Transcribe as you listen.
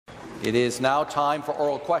It is now time for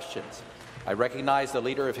oral questions. I recognize the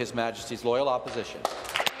Leader of His Majesty's Loyal Opposition.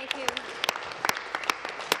 Thank you.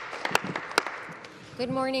 Good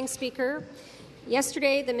morning, Speaker.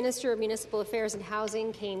 Yesterday, the Minister of Municipal Affairs and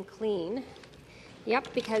Housing came clean.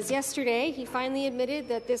 Yep, because yesterday he finally admitted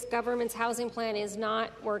that this government's housing plan is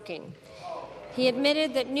not working. He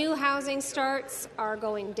admitted that new housing starts are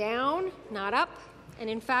going down, not up, and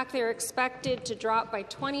in fact they're expected to drop by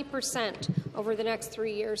 20% over the next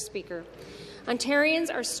 3 years, Speaker.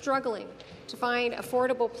 Ontarians are struggling to find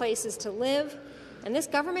affordable places to live, and this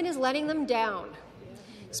government is letting them down.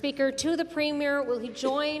 Speaker, to the Premier, will he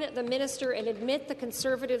join the minister and admit the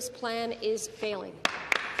Conservatives' plan is failing?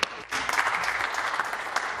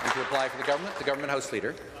 And to reply for the Government House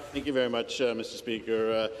Leader. Thank you very much, Mr.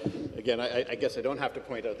 Speaker. Again, I guess I don't have to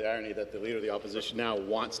point out the irony that the Leader of the Opposition now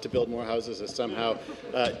wants to build more houses, has somehow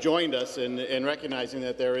joined us in recognizing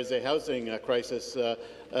that there is a housing crisis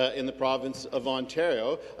in the province of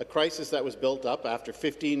Ontario, a crisis that was built up after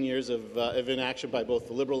 15 years of inaction by both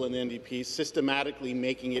the Liberal and the NDP, systematically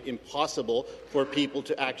making it impossible for people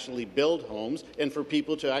to actually build homes and for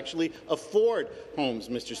people to actually afford homes,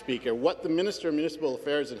 Mr. Speaker. What the Minister of Municipal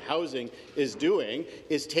Affairs and Housing is doing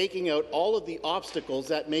is taking out all of the obstacles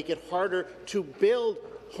that make it harder to build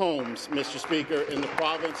homes, Mr. Speaker, in the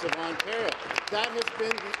province of Ontario. That has been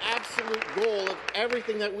the absolute goal of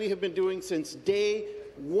everything that we have been doing since day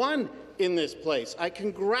one in this place. I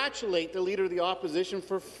congratulate the Leader of the Opposition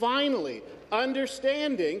for finally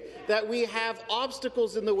understanding that we have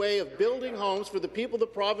obstacles in the way of building homes for the people of the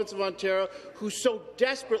province of Ontario who so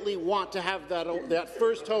desperately want to have that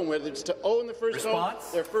first home, whether it's to own the first home,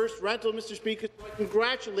 their first rental, Mr. Speaker. I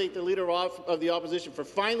congratulate the Leader of the Opposition for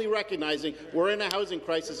finally recognizing we're in a housing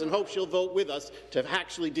crisis and hope she'll vote with us to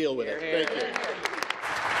actually deal with it. Thank you.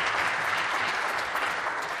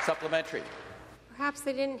 Supplementary. Perhaps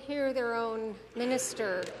they didn't hear their own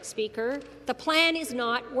minister, Speaker. The plan is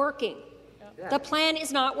not working. The plan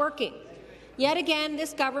is not working. Yet again,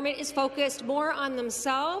 this government is focused more on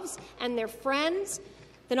themselves and their friends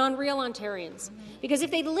than on real Ontarians. Because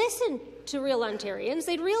if they'd listened to real Ontarians,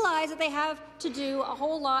 they'd realize that they have to do a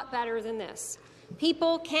whole lot better than this.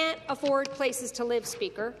 People can't afford places to live,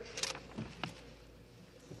 Speaker.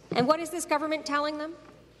 And what is this government telling them?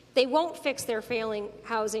 They won't fix their failing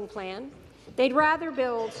housing plan. They'd rather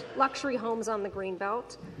build luxury homes on the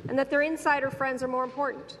Greenbelt, and that their insider friends are more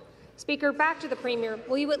important. Speaker, back to the Premier.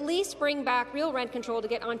 Will you at least bring back real rent control to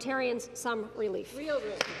get Ontarians some relief?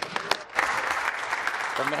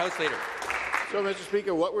 Government House Leader. So, Mr.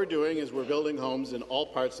 Speaker, what we're doing is we're building homes in all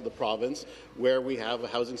parts of the province where we have a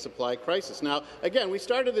housing supply crisis. Now, again, we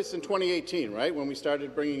started this in 2018, right, when we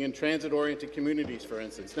started bringing in transit-oriented communities, for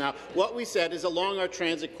instance. Now, what we said is along our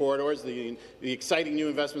transit corridors, the exciting new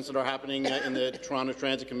investments that are happening in the Toronto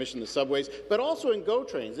Transit Commission, the subways, but also in GO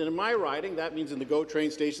trains. And in my riding, that means in the GO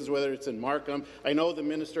train stations, whether it's in Markham. I know the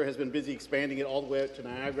minister has been busy expanding it all the way out to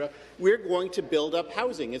Niagara. We're going to build up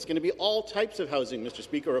housing. It's going to be all types of housing, Mr.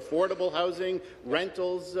 Speaker, affordable housing,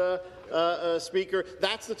 rentals, Speaker.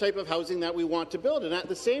 That's the type of housing that we want to build. And at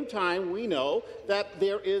the same time, we know that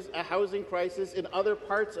there is a housing crisis in other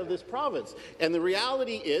parts of this province. And the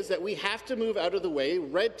reality is that we have to move out of the way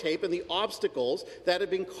red tape and the obstacles that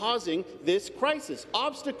have been causing this crisis.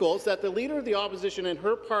 Obstacles that the Leader of the Opposition and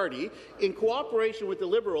her party, in cooperation with the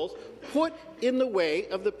Liberals, put in the way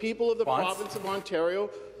of the people of the province of Ontario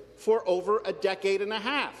for over a decade and a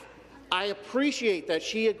half. I appreciate that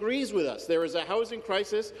she agrees with us. There is a housing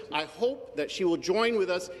crisis. I hope that she will join with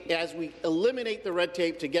us as we eliminate the red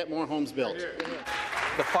tape to get more homes built.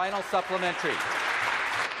 The final supplementary.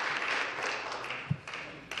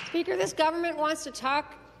 Speaker, this government wants to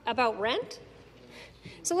talk about rent.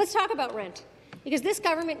 So let's talk about rent, because this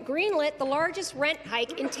government greenlit the largest rent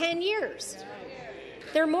hike in 10 years.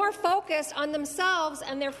 They're more focused on themselves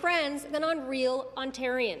and their friends than on real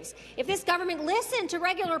Ontarians. If this government listened to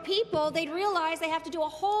regular people, they'd realize they have to do a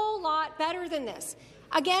whole lot better than this.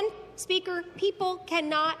 Again, Speaker, people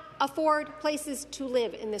cannot afford places to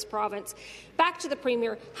live in this province. Back to the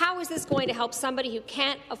Premier. How is this going to help somebody who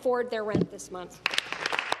can't afford their rent this month?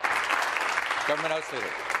 Government House Leader.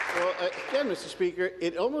 Well, again, Mr. Speaker,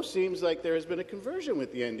 it almost seems like there has been a conversion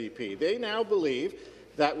with the NDP. They now believe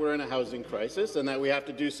that we're in a housing crisis and that we have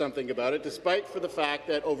to do something about it, despite for the fact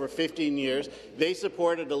that over 15 years they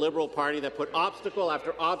supported a Liberal Party that put obstacle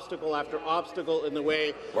after obstacle after obstacle in the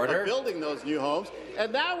way of building those new homes.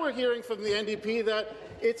 And now we're hearing from the NDP that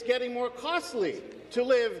it's getting more costly to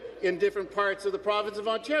live in different parts of the province of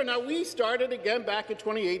Ontario. Now, we started again back in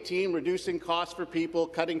 2018, reducing costs for people,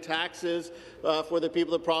 cutting taxes for the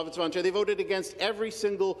people of the province of Ontario. They voted against every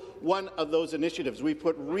single one of those initiatives. We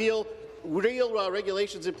put real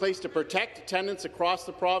regulations in place to protect tenants across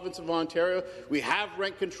the province of Ontario. We have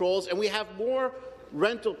rent controls, and we have more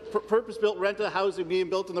purpose-built rental housing being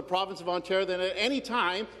built in the province of Ontario than at any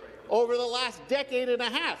time over the last decade and a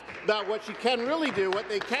half. Now, what you can really do, what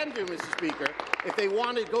they can do, Mr. Speaker, if they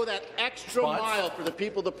want to go that extra mile for the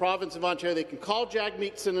people of the province of Ontario, they can call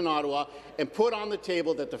Jagmeetson in Ottawa and put on the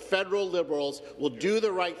table that the federal Liberals will do the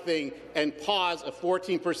right thing and pause a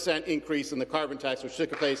 14% increase in the carbon tax, which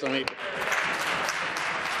took place on April.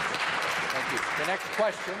 Thank you. The next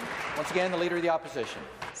question, once again, the Leader of the Opposition.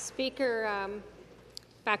 Speaker,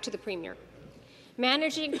 back to the Premier.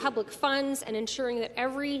 Managing public funds and ensuring that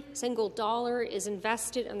every single dollar is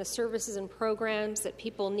invested in the services and programs that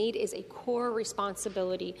people need is a core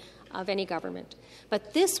responsibility of any government.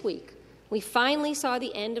 But this week, we finally saw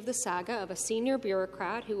the end of the saga of a senior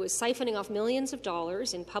bureaucrat who was siphoning off millions of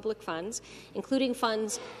dollars in public funds, including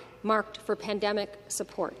funds marked for pandemic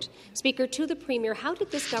support. Speaker, to the Premier, how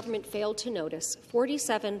did this government fail to notice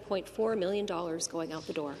 $47.4 million going out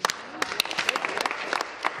the door?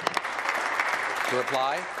 To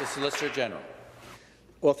reply, the Solicitor General.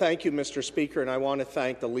 Well, thank you, Mr. Speaker, and I want to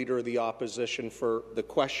thank the Leader of the Opposition for the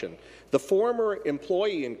question. The former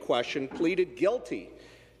employee in question pleaded guilty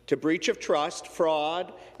to breach of trust,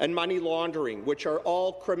 fraud, and money laundering, which are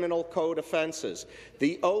all criminal code offences.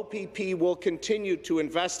 The OPP will continue to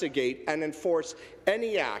investigate and enforce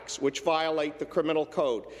any acts which violate the criminal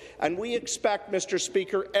code. And we expect, Mr.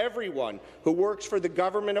 Speaker, everyone who works for the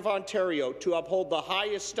Government of Ontario to uphold the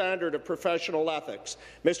highest standard of professional ethics.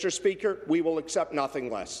 Mr. Speaker, we will accept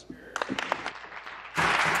nothing less.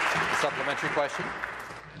 The supplementary question.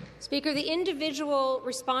 Speaker, the individual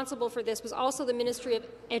responsible for this was also the Ministry of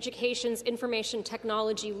Education's Information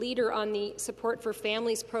Technology leader on the Support for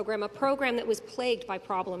Families program, a program that was plagued by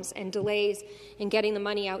problems and delays in getting the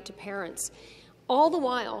money out to parents. All the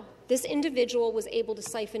while, this individual was able to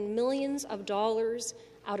siphon millions of dollars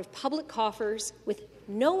out of public coffers with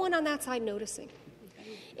no one on that side noticing.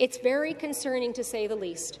 It's very concerning, to say the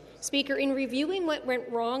least. Speaker, in reviewing what went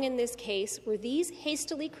wrong in this case, were these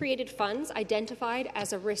hastily created funds identified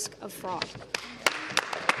as a risk of fraud?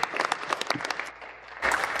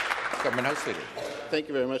 Government House Leader. Thank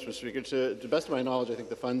you very much, Mr. Speaker. To the best of my knowledge, I think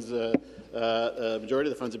the funds, majority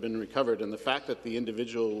of the funds have been recovered, and the fact that the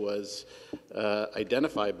individual was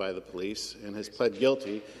identified by the police and has pled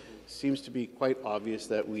guilty seems to be quite obvious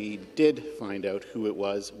that we did find out who it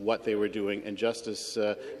was, what they were doing, and justice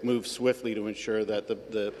moved swiftly to ensure that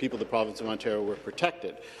the people of the province of Ontario were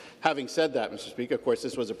protected. Having said that, Mr. Speaker, of course,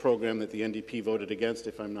 this was a program that the NDP voted against,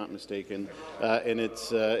 if I'm not mistaken, in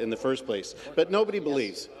the first place. But nobody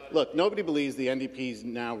believes. Look, nobody believes the NDP's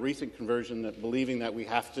now recent conversion, that believing that we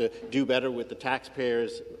have to do better with the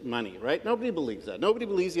taxpayers' money, right? Nobody believes that. Nobody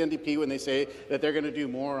believes the NDP when they say that they're going to do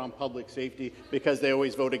more on public safety because they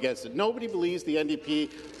always vote against it. Nobody believes the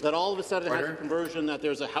NDP that all of a sudden has a conversion, that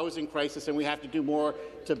there's a housing crisis and we have to do more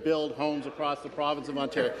to build homes across the province of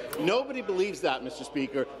Ontario. Nobody believes that, Mr.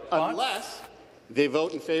 Speaker, unless they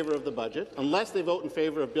vote in favour of the budget, unless they vote in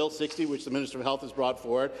favour of Bill 60, which the Minister of Health has brought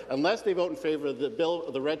forward, unless they vote in favour of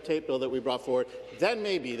the red tape bill that we brought forward, then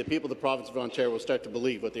maybe the people of the province of Ontario will start to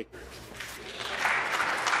believe what they...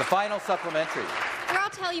 The final supplementary. Here, I'll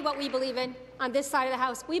tell you what we believe in on this side of the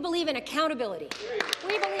House. We believe in accountability.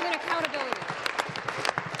 We believe in accountability.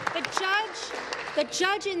 The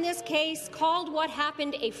judge in this case called what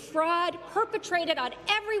happened a fraud perpetrated on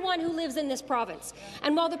everyone who lives in this province.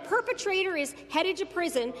 And while the perpetrator is headed to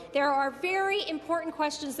prison, there are very important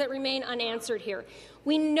questions that remain unanswered here.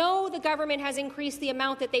 We know the government has increased the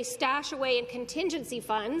amount that they stash away in contingency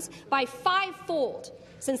funds by 5-fold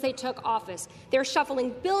since they took office. They're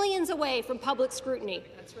shuffling billions away from public scrutiny.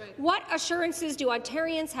 That's right. What assurances do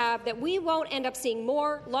Ontarians have that we won't end up seeing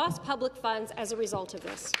more lost public funds as a result of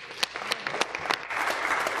this?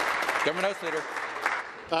 Government House Leader.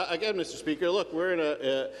 Again, Mr. Speaker, look, we're in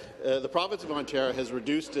the province of Ontario has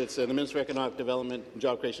reduced its, the Minister of Economic Development,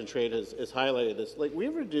 Job Creation and Trade has highlighted this. Like,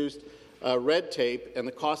 we've reduced red tape and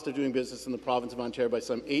the cost of doing business in the province of Ontario by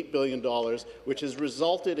some $8 billion, which has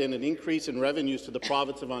resulted in an increase in revenues to the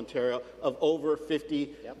province of Ontario of over $50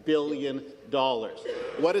 billion.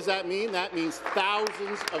 What does that mean? That means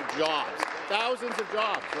thousands of jobs. Thousands of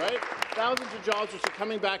jobs, right? Thousands of jobs which are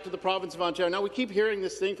coming back to the province of Ontario. Now, we keep hearing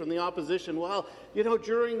this thing from the opposition. Well, you know,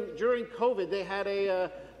 during COVID, they had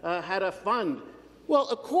a fund. Well,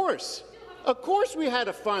 of course. Of course we had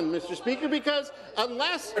a fund, Mr. Speaker, because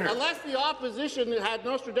unless the opposition had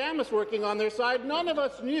Nostradamus working on their side, none of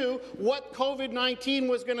us knew what COVID-19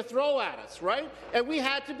 was going to throw at us, right? And we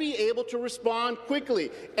had to be able to respond quickly,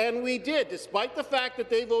 and we did, despite the fact that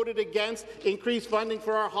they voted against increased funding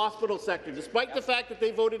for our hospital sector, despite the fact that they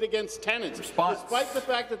voted against tenants, despite the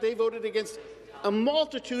fact that they voted against a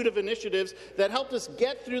multitude of initiatives that helped us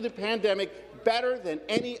get through the pandemic better than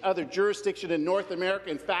any other jurisdiction in North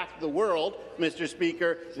America, in fact, the world, Mr.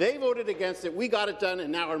 Speaker. They voted against it. We got it done,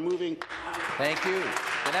 and now are moving. Thank you.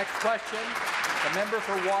 The next question, the member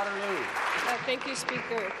for Waterloo. Thank you,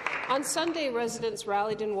 Speaker. On Sunday, residents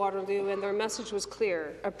rallied in Waterloo, and their message was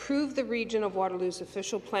clear: approve the region of Waterloo's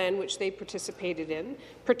official plan, which they participated in,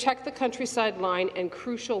 protect the countryside line and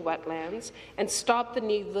crucial wetlands, and stop the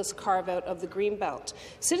needless carve-out of the Greenbelt.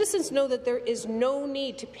 Citizens know that there is no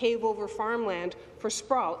need to pave over farmland for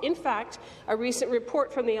sprawl. In fact, a recent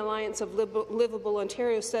report from the Alliance of Livable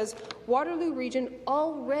Ontario says Waterloo Region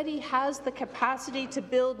already has the capacity to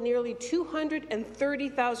build nearly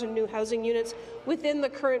 230,000 new housing units within the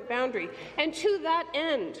current boundary. And to that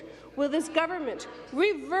end, will this government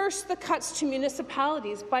reverse the cuts to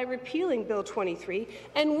municipalities by repealing Bill 23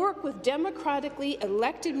 and work with democratically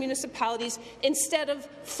elected municipalities instead of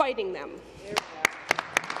fighting them?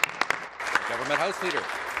 Government House Leader.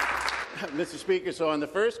 Mr. Speaker, so on the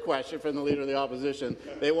first question from the Leader of the Opposition,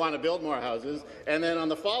 they want to build more houses, and then on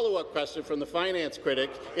the follow-up question from the finance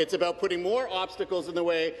critic, it's about putting more obstacles in the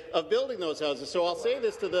way of building those houses. So I'll say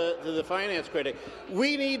this to the finance critic.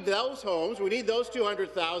 We need those homes, we need those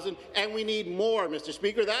 200,000, and we need more, Mr.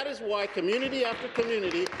 Speaker. That is why community after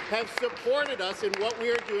community have supported us in what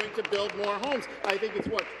we are doing to build more homes. I think it's,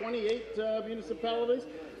 what, 28 municipalities?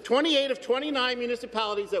 28 of 29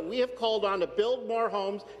 municipalities that we have called on to build more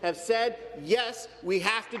homes have said, yes, we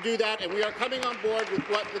have to do that, and we are coming on board with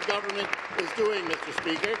what the government is doing, Mr.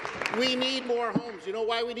 Speaker. We need more homes. You know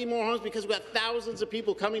why we need more homes? Because we've got thousands of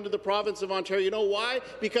people coming to the province of Ontario. You know why?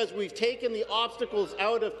 Because we've taken the obstacles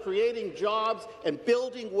out of creating jobs and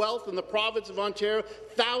building wealth in the province of Ontario.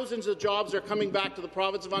 Thousands of jobs are coming back to the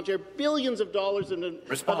province of Ontario. Billions of dollars of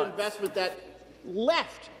investment that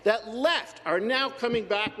left are now coming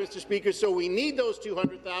back, Mr. Speaker, so we need those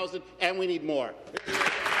 200,000 and we need more.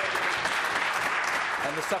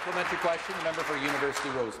 And the supplementary question, the member for University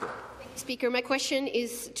Rosedale. Speaker, my question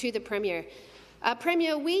is to the Premier.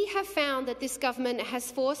 Premier, we have found that this government has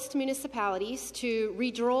forced municipalities to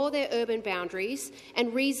redraw their urban boundaries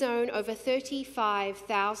and rezone over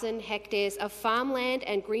 35,000 hectares of farmland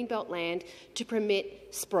and greenbelt land to permit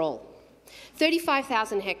sprawl.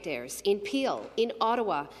 35,000 hectares in Peel, in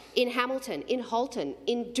Ottawa, in Hamilton, in Halton,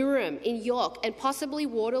 in Durham, in York, and possibly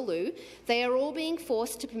Waterloo. They are all being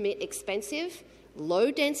forced to permit expensive,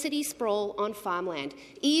 low-density sprawl on farmland,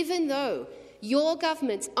 even though your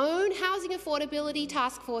government's own Housing Affordability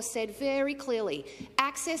Task Force said very clearly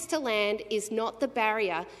access to land is not the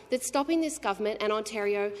barrier that's stopping this government and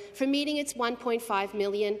Ontario from meeting its 1.5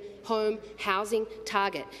 million home housing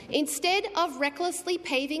target. Instead of recklessly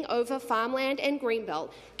paving over farmland and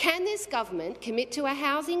greenbelt, can this government commit to a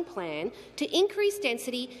housing plan to increase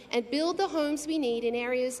density and build the homes we need in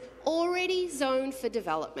areas already zoned for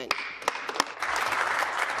development?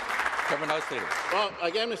 Well,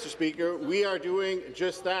 again, Mr. Speaker, we are doing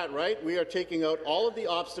just that, right? We are taking out all of the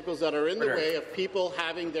obstacles that are in the way of people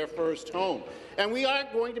having their first home. And we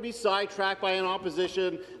aren't going to be sidetracked by an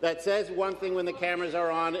opposition that says one thing when the cameras are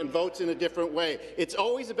on and votes in a different way. It's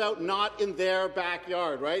always about not in their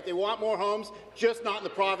backyard, right? They want more homes, just not in the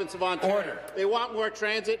province of Ontario. Order. They want more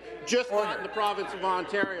transit, just not in the province of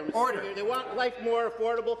Ontario. Order. They want life more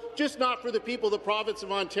affordable, just not for the people of the province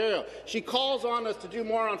of Ontario. She calls on us to do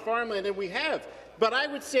more on farmland, and we have. But I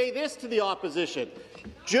would say this to the opposition.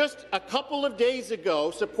 Just a couple of days ago,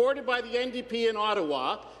 supported by the NDP in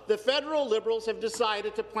Ottawa, the federal Liberals have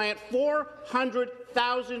decided to plant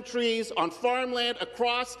 400,000 trees on farmland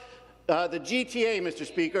across the GTA, Mr.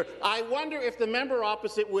 Speaker. I wonder if the member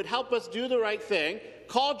opposite would help us do the right thing,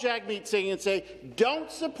 call Jagmeet Singh and say,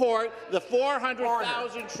 don't support the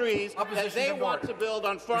 400,000 trees that they want to build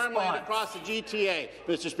on farmland across the GTA.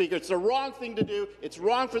 Mr. Speaker, it's the wrong thing to do. It's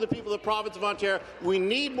wrong for the people of the province of Ontario. We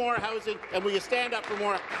need more housing, and we stand up for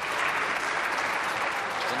more.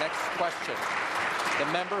 The next question, the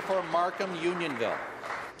member for Markham Unionville.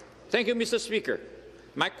 Thank you, Mr. Speaker.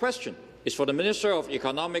 My question is for the Minister of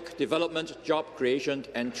Economic Development, Job Creation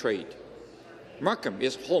and Trade. Markham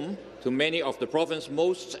is home to many of the province's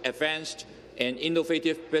most advanced and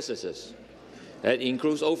innovative businesses. That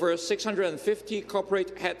includes over 650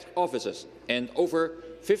 corporate head offices and over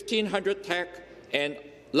 1,500 tech and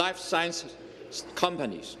life science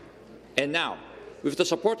companies. And now, with the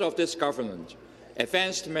support of this government,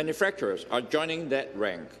 advanced manufacturers are joining that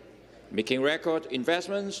rank, making record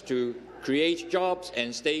investments to create jobs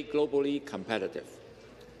and stay globally competitive.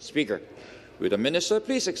 Speaker, will the Minister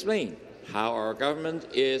please explain how our government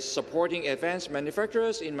is supporting advanced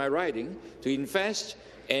manufacturers in my riding to invest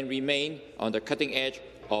and remain on the cutting edge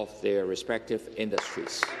of their respective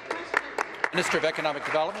industries? Minister of Economic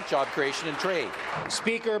Development, Job Creation and Trade.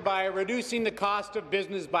 Speaker, by reducing the cost of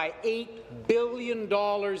business by $8 billion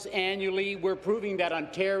annually, we're proving that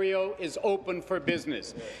Ontario is open for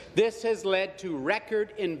business. This has led to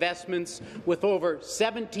record investments with over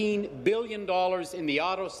 $17 billion in the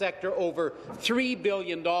auto sector, over $3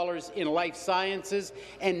 billion in life sciences,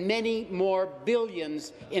 and many more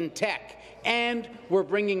billions in tech. And we're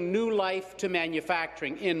bringing new life to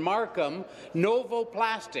manufacturing. In Markham, Novo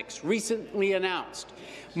Plastics recently announced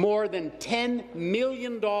more than $10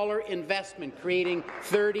 million investment, creating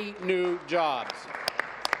 30 new jobs,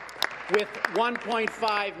 with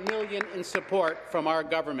 $1.5 million in support from our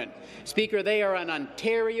government. Speaker, they are an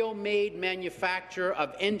Ontario-made manufacturer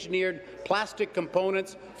of engineered plastic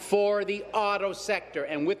components for the auto sector.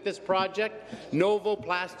 And with this project, Novo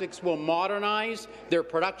Plastics will modernize their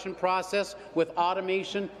production process with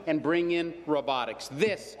automation and bring in robotics.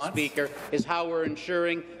 This, Speaker, is how we're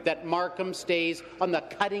ensuring that Markham stays on the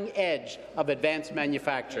cutting edge of advanced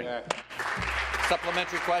manufacturing.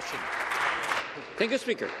 Supplementary question. Thank you,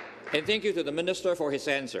 Speaker. And thank you to the Minister for his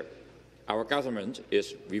answer. Our government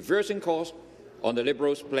is reversing course on the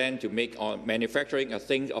Liberals' plan to make manufacturing a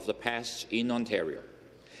thing of the past in Ontario.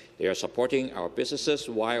 They are supporting our businesses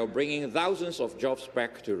while bringing thousands of jobs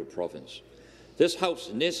back to the province. This House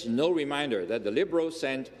needs no reminder that the Liberals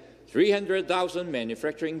sent 300,000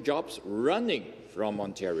 manufacturing jobs running from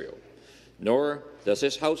Ontario. Nor does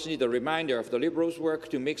this House need a reminder of the Liberals' work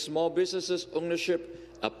to make small businesses ownership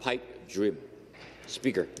a pipe dream.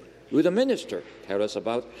 Speaker, will the Minister tell us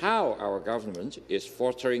about how our government is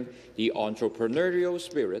fostering the entrepreneurial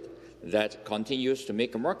spirit that continues to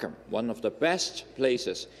make Markham one of the best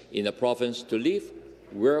places in the province to live,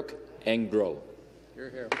 work and grow?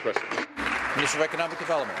 Minister of Economic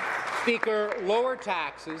Development. Speaker, lower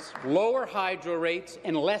taxes, lower hydro rates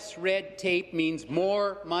and less red tape means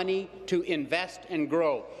more money to invest and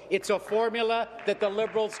grow. It's a formula that the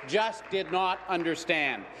Liberals just did not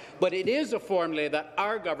understand. But it is a formula that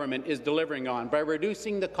our government is delivering on by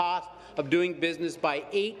reducing the cost of doing business by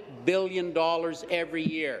 $8 billion every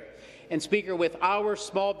year. And Speaker, with our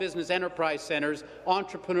small business enterprise centres,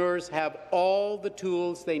 entrepreneurs have all the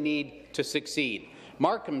tools they need to succeed.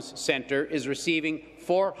 Markham's centre is receiving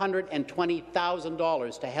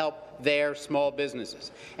 $420,000 to help their small businesses,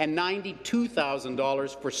 and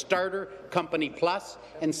 $92,000 for Starter Company Plus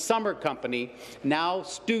and Summer Company. Now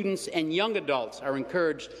students and young adults are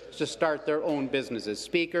encouraged to start their own businesses.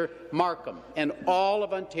 Speaker, Markham and all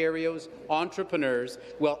of Ontario's entrepreneurs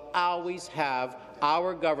will always have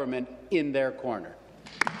our government in their corner.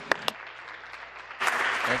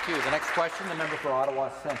 Thank you. The next question, the member for Ottawa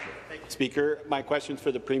Centre. Thank you, Speaker. My question is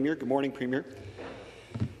for the Premier. Good morning, Premier.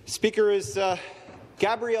 Speaker, as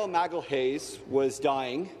Gabrielle Magalhaes was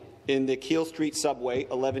dying in the Keele Street subway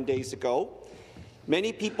 11 days ago,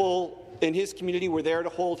 many people in his community were there to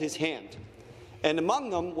hold his hand. And among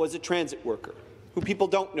them was a transit worker, who people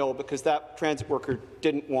don't know because that transit worker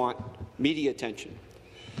didn't want media attention.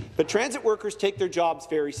 But transit workers take their jobs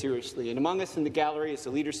very seriously, and among us in the gallery, as the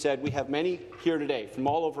leader said, we have many here today from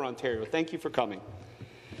all over Ontario. Thank you for coming.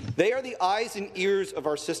 They are the eyes and ears of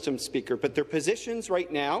our system, Speaker, but their positions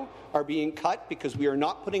right now are being cut because we are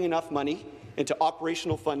not putting enough money into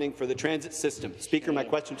operational funding for the transit system. Speaker, my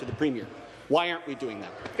question to the Premier, why aren't we doing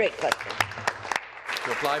that? Great question.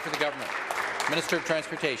 To apply for the government. Minister of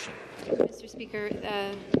Transportation. Mr. Speaker,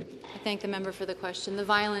 I thank the member for the question. The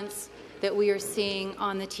violence that we are seeing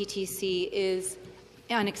on the TTC is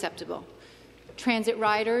unacceptable. Transit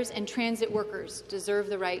riders and transit workers deserve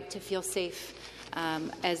the right to feel safe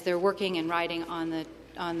as they're working and riding on the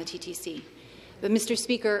TTC. But, Mr.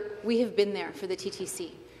 Speaker, we have been there for the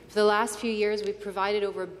TTC. For the last few years, we've provided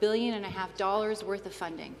over $1.5 billion worth of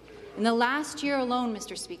funding. In the last year alone,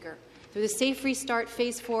 Mr. Speaker, through the Safe Restart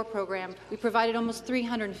Phase 4 program, we provided almost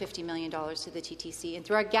 $350 million to the TTC. And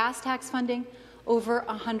through our gas tax funding, over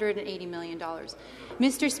 $180 million.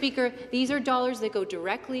 Mr. Speaker, these are dollars that go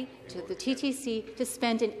directly to the TTC to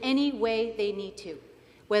spend in any way they need to,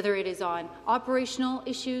 whether it is on operational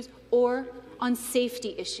issues or on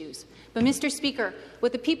safety issues. But, Mr. Speaker,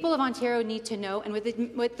 what the people of Ontario need to know, and what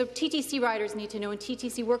the TTC riders need to know and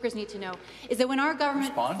TTC workers need to know, is that when our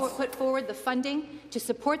government put forward the funding to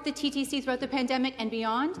support the TTC throughout the pandemic and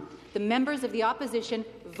beyond, the members of the opposition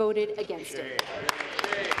voted against it.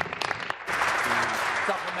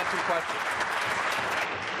 Supplementary question.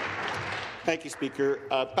 Thank you, Speaker.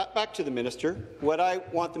 Back to the minister. What I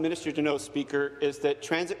want the minister to know, Speaker, is that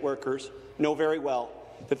transit workers know very well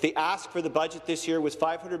that the ask for the budget this year was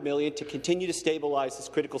 $500 million to continue to stabilize this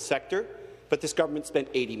critical sector, but this government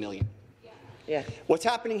spent $80 million. Yeah. What's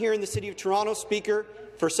happening here in the City of Toronto, Speaker,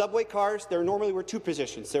 for subway cars, there normally were two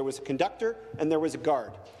positions. There was a conductor and there was a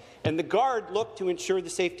guard. And the guard looked to ensure the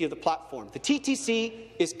safety of the platform. The TTC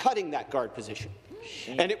is cutting that guard position.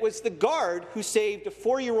 And it was the guard who saved a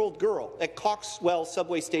 4-year-old girl at Coxwell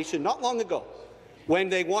subway station not long ago when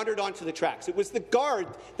they wandered onto the tracks. It was the guard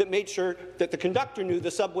that made sure that the conductor knew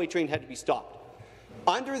the subway train had to be stopped.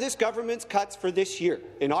 Under this government's cuts for this year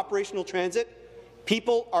in operational transit,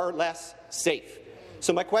 people are less safe.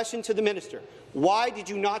 So my question to the minister, why did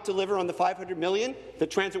you not deliver on the $500 million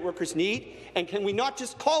that transit workers need? And can we not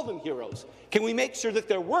just call them heroes? Can we make sure that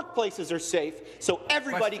their workplaces are safe so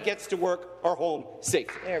everybody gets to work or home safe?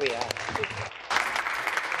 There we are.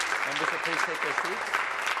 Members, please take their seats.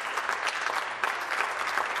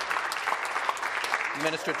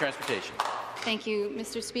 Minister of Transportation. Thank you,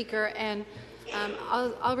 Mr. Speaker. And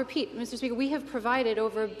I'll repeat, Mr. Speaker, we have provided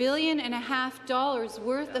over $1.5 billion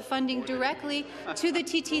worth of funding directly to the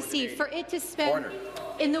TTC for it to spend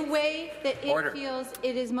in the way that it feels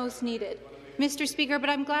it is most needed. Mr. Speaker, but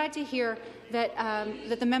I'm glad to hear that,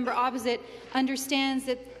 that the member opposite understands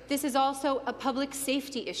that this is also a public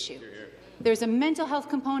safety issue. There's a mental health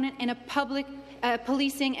component and a public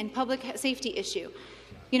policing and public safety issue.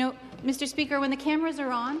 You know, Mr. Speaker, when the cameras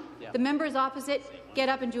are on, the members opposite get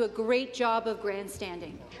up and do a great job of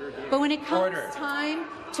grandstanding. But when it comes time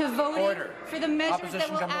to voting for the measures that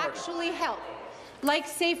will actually help, like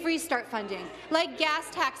Safe Restart funding, like gas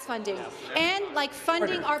tax funding, and like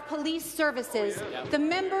funding our police services, the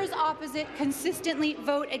members opposite consistently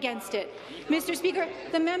vote against it. Mr. Speaker,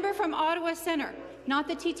 the member from Ottawa Centre, not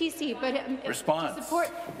the TTC, but to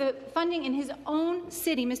support the funding in his own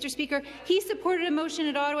city, Mr. Speaker, he supported a motion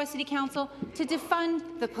at Ottawa City Council to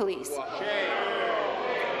defund the police.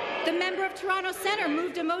 The member of Toronto Centre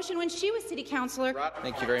moved a motion when she was City Councillor.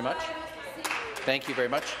 Thank you very much. Thank you very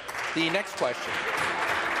much. The next question,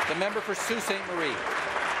 the member for Sault Ste. Marie.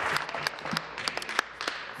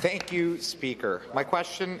 Thank you, Speaker. My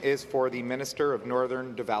question is for the Minister of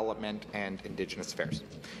Northern Development and Indigenous Affairs.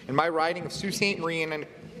 In my riding of Sault Ste. Marie and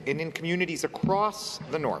in communities across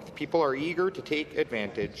the North, people are eager to take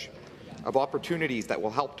advantage of opportunities that will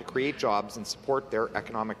help to create jobs and support their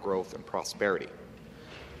economic growth and prosperity.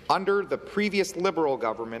 Under the previous Liberal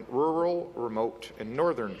government, rural, remote, and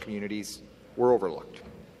northern communities were overlooked.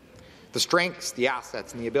 The strengths, the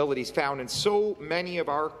assets, and the abilities found in so many of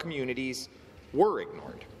our communities were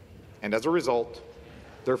ignored, and as a result,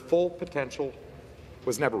 their full potential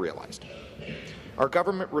was never realized. Our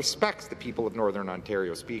government respects the people of Northern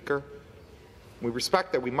Ontario, Speaker. We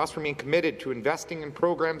respect that we must remain committed to investing in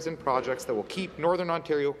programs and projects that will keep Northern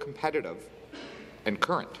Ontario competitive and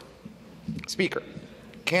current. Speaker,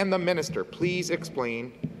 can the minister please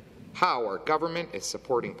explain how our government is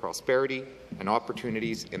supporting prosperity and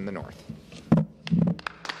opportunities in the North?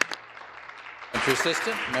 Minister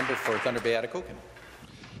Assistant, member for Thunder Bay Atikokan.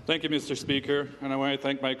 Thank you, Mr. Speaker, and I want to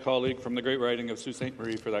thank my colleague from the Great Riding of Sault Ste.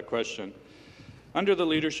 Marie for that question. Under the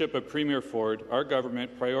leadership of Premier Ford, our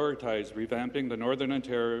government prioritized revamping the Northern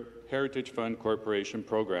Ontario Heritage Fund Corporation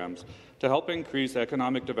programs to help increase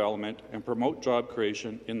economic development and promote job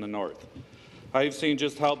creation in the North. I have seen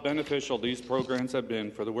just how beneficial these programs have been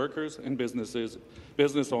for the workers and business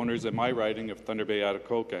owners in my riding of Thunder Bay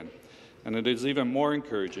Atikokan, and it is even more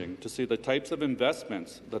encouraging to see the types of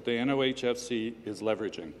investments that the NOHFC is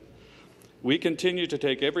leveraging. We continue to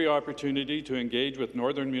take every opportunity to engage with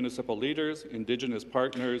Northern municipal leaders, Indigenous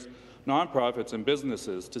partners, nonprofits and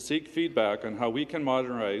businesses to seek feedback on how we can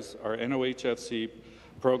modernize our NOHFC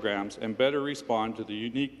programs and better respond to the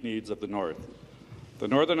unique needs of the North. The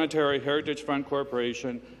Northern Ontario Heritage Fund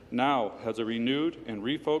Corporation now has a renewed and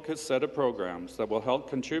refocused set of programs that will help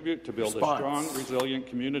contribute to build strong, resilient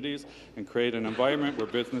communities and create an environment where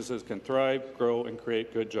businesses can thrive, grow, and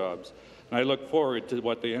create good jobs. And I look forward to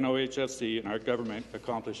what the NOHFC and our government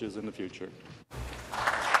accomplishes in the future.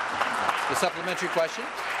 The supplementary question.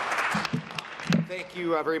 Thank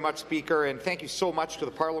you very much, Speaker, and thank you so much to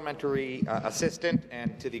the parliamentary assistant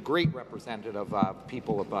and to the great representative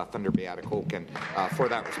people of Thunder Bay Atikokan for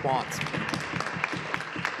that response.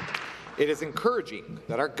 It is encouraging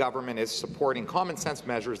that our government is supporting common-sense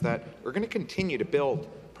measures that are going to continue to build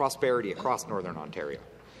prosperity across Northern Ontario.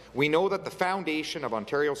 We know that the foundation of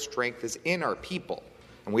Ontario's strength is in our people,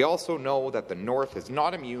 and we also know that the North is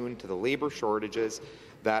not immune to the labour shortages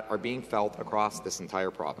that are being felt across this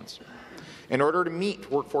entire province. In order to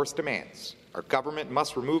meet workforce demands, our government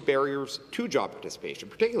must remove barriers to job participation,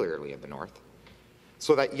 particularly in the North,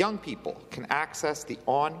 so that young people can access the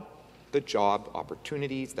on-the-job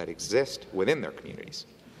opportunities that exist within their communities.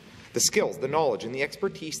 The skills, the knowledge, and the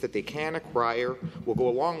expertise that they can acquire will go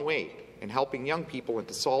a long way in helping young people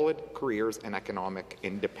into solid careers and economic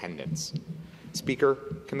independence. Speaker,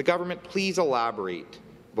 can the government please elaborate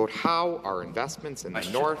about how our investments in the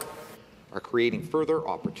North are creating further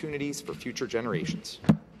opportunities for future generations?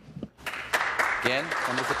 Again,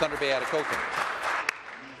 member for Thunder Bay Atikokan.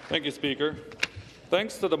 Thank you, Speaker.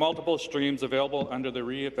 Thanks to the multiple streams available under the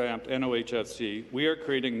revamped NOHFC, we are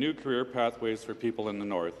creating new career pathways for people in the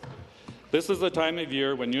North. This is the time of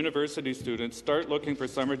year when university students start looking for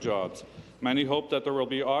summer jobs. Many hope that there will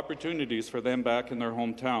be opportunities for them back in their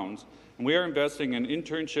hometowns, and we are investing in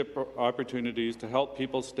internship opportunities to help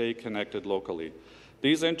people stay connected locally.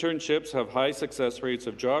 These internships have high success rates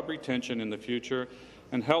of job retention in the future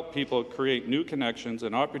and help people create new connections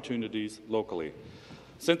and opportunities locally.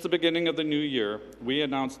 Since the beginning of the new year, we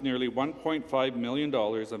announced nearly $1.5 million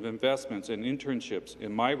of investments in internships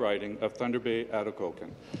in my riding of Thunder Bay Atikokan.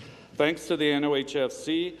 Thanks to the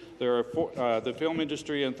NOHFC, the film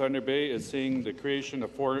industry in Thunder Bay is seeing the creation of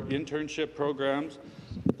 4 internship programs.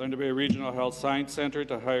 Thunder Bay Regional Health Science Centre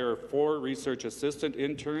to hire 4 research assistant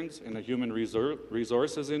interns and a human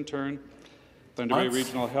resources intern. Thunder Bay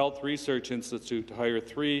Regional Health Research Institute to hire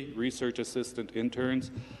 3 research assistant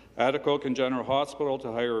interns. Atikokan General Hospital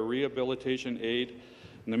to hire a rehabilitation aide.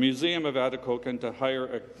 And the Museum of Atikokan to hire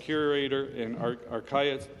a curator and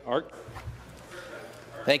archivist.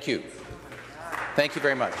 Thank you. Thank you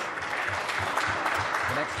very much.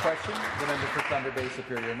 The next question, the member for Thunder Bay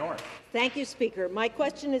Superior North. Thank you, Speaker. My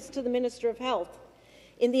question is to the Minister of Health.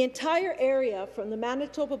 In the entire area from the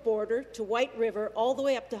Manitoba border to White River all the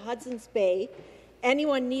way up to Hudson's Bay,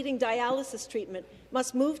 anyone needing dialysis treatment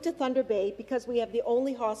must move to Thunder Bay because we have the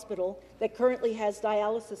only hospital that currently has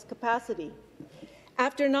dialysis capacity.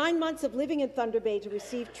 After 9 months of living in Thunder Bay to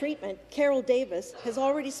receive treatment, Carol Davis has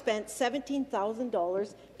already spent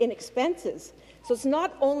 $17,000 in expenses. So it's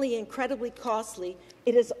not only incredibly costly,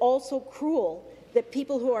 it is also cruel that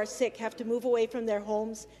people who are sick have to move away from their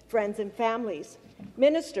homes, friends and families.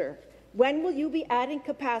 Minister, when will you be adding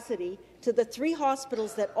capacity to the 3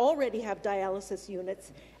 hospitals that already have dialysis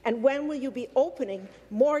units, and when will you be opening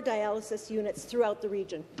more dialysis units throughout the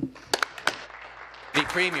region? The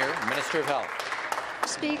Premier, Minister of Health.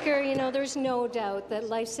 Speaker, there's no doubt that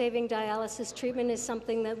life-saving dialysis treatment is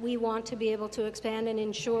something that we want to be able to expand and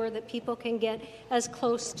ensure that people can get as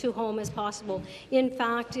close to home as possible. In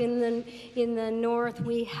fact, in the North,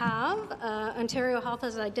 we have Ontario Health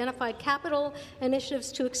has identified capital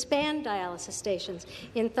initiatives to expand dialysis stations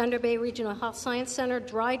in Thunder Bay Regional Health Science Centre,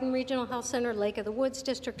 Dryden Regional Health Centre, Lake of the Woods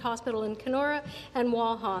District Hospital in Kenora, and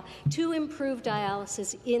Waha to improve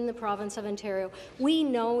dialysis in the province of Ontario. We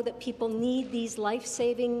know that people need these life-saving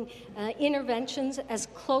interventions as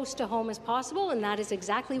close to home as possible, and that is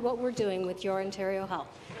exactly what we're doing with Your Ontario Health.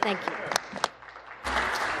 Thank you.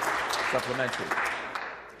 Supplementary.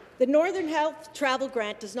 The Northern Health Travel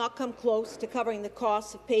Grant does not come close to covering the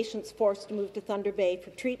costs of patients forced to move to Thunder Bay for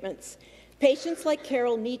treatments. Patients like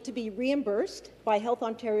Carol need to be reimbursed by Health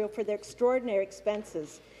Ontario for their extraordinary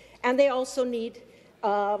expenses, and they also need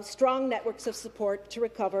strong networks of support to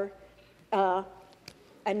recover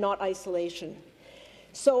and not isolation.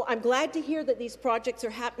 So I'm glad to hear that these projects are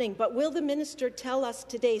happening, but will the minister tell us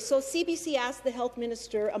today? So CBC asked the health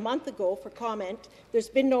minister a month ago for comment. There's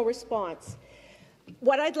been no response.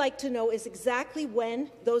 What I'd like to know is exactly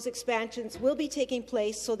when those expansions will be taking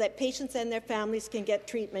place so that patients and their families can get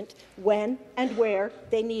treatment when and where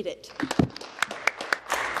they need it.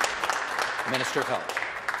 Minister of Health.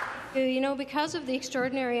 Because of the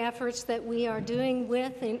extraordinary efforts that we are doing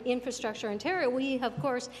with Infrastructure Ontario, we, of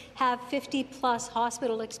course, have 50-plus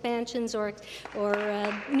hospital expansions or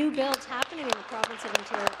new builds happening in the province of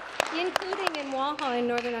Ontario, including in Waha in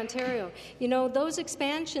Northern Ontario. Those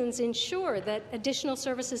expansions ensure that additional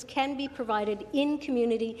services can be provided in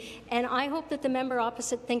community, and I hope that the member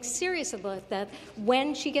opposite thinks seriously about that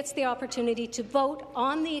when she gets the opportunity to vote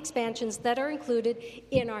on the expansions that are included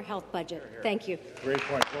in our health budget. Thank you. Great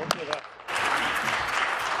point.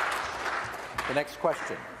 The next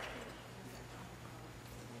question.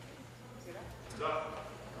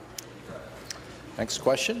 Next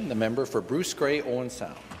question, the member for Bruce Grey, Owen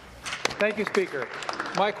Sound. Thank you, Speaker.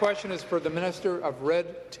 My question is for the Minister of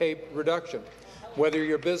Red Tape Reduction. Whether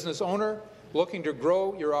you're a business owner looking to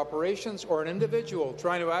grow your operations or an individual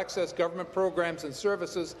trying to access government programs and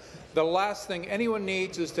services, the last thing anyone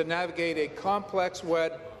needs is to navigate a complex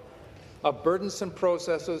web of burdensome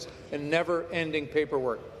processes and never-ending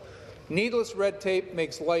paperwork. Needless red tape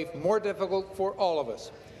makes life more difficult for all of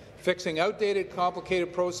us. Fixing outdated,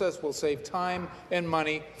 complicated process will save time and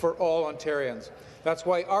money for all Ontarians. That's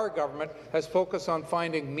why our government has focused on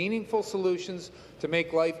finding meaningful solutions to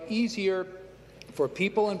make life easier for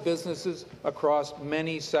people and businesses across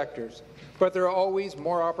many sectors. But there are always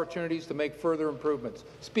more opportunities to make further improvements.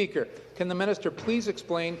 Speaker, can the minister please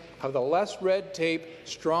explain how the Less Red Tape,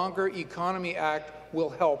 Stronger Economy Act will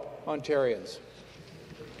help Ontarians?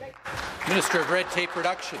 Minister of Red Tape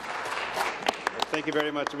Reduction. Thank you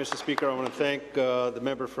very much, Mr. Speaker. I want to thank the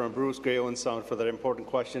member from Bruce Grey, Owen Sound for that important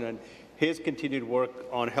question and his continued work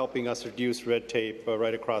on helping us reduce red tape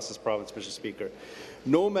right across this province, Mr. Speaker.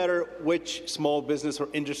 No matter which small business or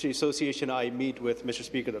industry association I meet with, Mr.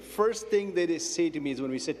 Speaker, the first thing they say to me is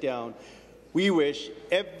when we sit down, we wish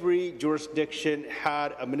every jurisdiction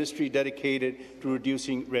had a ministry dedicated to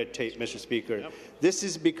reducing red tape, Mr. Speaker. Yep. This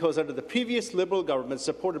is because under the previous Liberal government,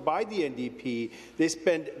 supported by the NDP, they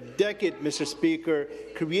spent decades, Mr. Speaker,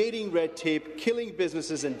 creating red tape, killing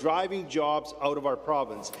businesses and driving jobs out of our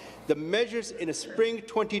province. The measures in a spring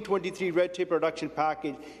 2023 red tape reduction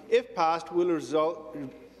package, if passed, will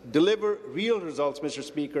deliver real results, Mr.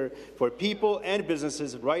 Speaker, for people and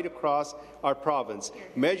businesses right across our province.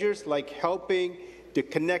 Measures like helping to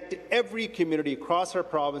connect every community across our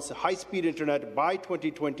province to high-speed internet by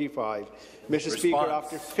 2025. Mr. Speaker,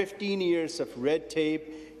 after 15 years of red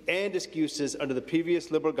tape and excuses under the previous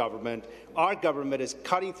Liberal government, our government is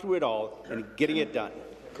cutting through it all and getting it done.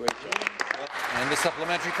 Great job. And the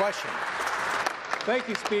supplementary question. Thank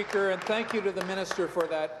you, Speaker, and thank you to the Minister for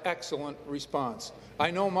that excellent response.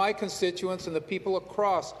 I know my constituents and the people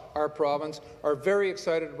across our province are very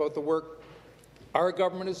excited about the work our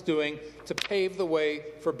government is doing to pave the way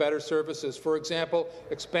for better services. For example,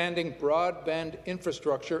 expanding broadband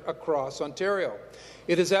infrastructure across Ontario.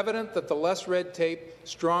 It is evident that the Less Red Tape,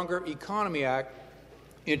 Stronger Economy Act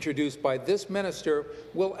introduced by this minister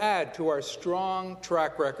will add to our strong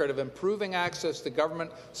track record of improving access to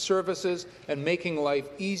government services and making life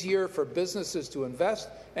easier for businesses to invest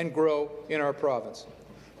and grow in our province.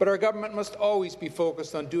 But our government must always be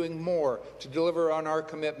focused on doing more to deliver on our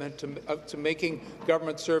commitment to making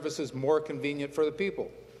government services more convenient for the people.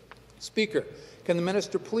 Speaker, can the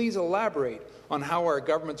minister please elaborate on how our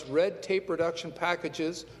government's red tape reduction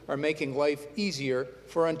packages are making life easier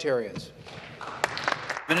for Ontarians?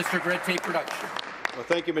 Minister of Red Tape Reduction. Well,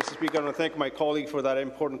 thank you, Mr. Speaker. I want to thank my colleague for that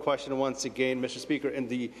important question once again, Mr. Speaker. In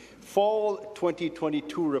the fall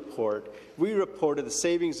 2022 report, we reported the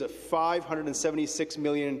savings of $576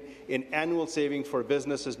 million in annual savings for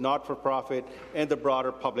businesses, not-for-profit, and the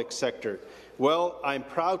broader public sector. Well, I'm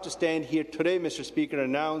proud to stand here today, Mr. Speaker, and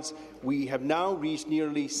announce we have now reached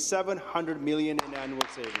nearly $700 million in annual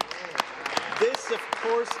savings. This, of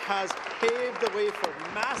course, has paved the way for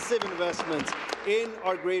massive investments in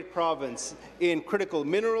our great province, in critical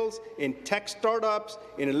minerals, in tech startups,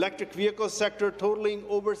 in electric vehicle sector, totaling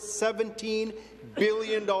over $17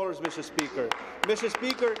 billion, Mr. Speaker. Mr.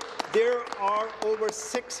 Speaker, there are over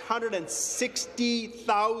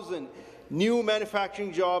 660,000 new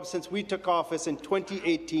manufacturing jobs since we took office in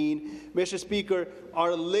 2018. Mr. Speaker,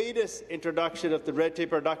 our latest introduction of the red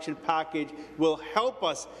tape reduction package will help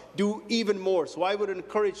us do even more. So I would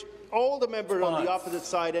encourage all the members on the opposite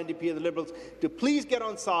side, NDP and the Liberals, to please get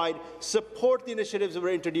on side, support the initiatives that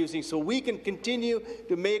we're introducing so we can continue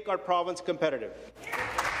to make our province competitive.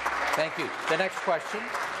 Thank you. The next question,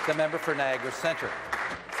 the member for Niagara Centre.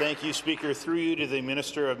 Thank you, Speaker. Through you to the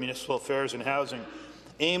Minister of Municipal Affairs and Housing.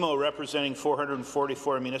 AMO, representing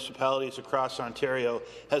 444 municipalities across Ontario,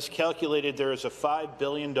 has calculated there is a $5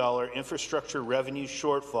 billion infrastructure revenue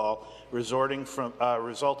shortfall resulting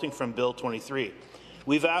from Bill 23.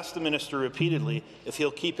 We've asked the minister repeatedly if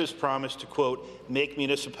he'll keep his promise to, quote, make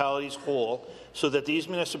municipalities whole so that these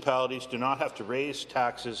municipalities do not have to raise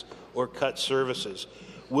taxes or cut services.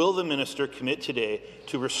 Will the minister commit today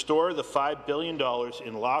to restore the $5 billion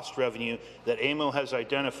in lost revenue that AMO has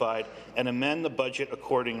identified and amend the budget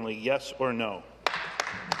accordingly, yes or no?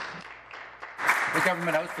 The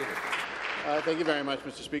Government House Leader. Thank you very much,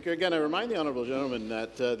 Mr. Speaker. Again, I remind the honourable gentleman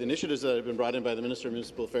that the initiatives that have been brought in by the Minister of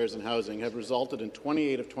Municipal Affairs and Housing have resulted in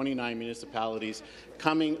 28 of 29 municipalities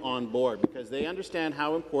coming on board because they understand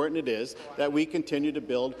how important it is that we continue to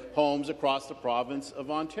build homes across the province of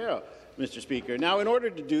Ontario. Mr. Speaker. Now, in order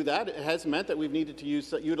to do that, it has meant that we've needed to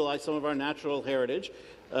utilize some of our natural heritage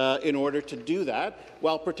in order to do that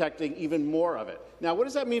while protecting even more of it. Now, what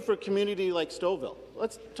does that mean for a community like Stouffville?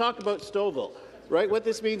 Let's talk about Stouffville. Right? What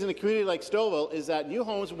this means in a community like Stouffville is that new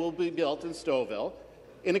homes will be built in Stouffville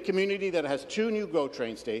in a community that has 2 new GO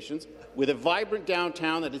train stations, with a vibrant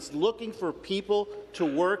downtown that is looking for people to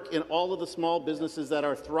work in all of the small businesses that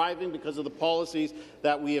are thriving because of the policies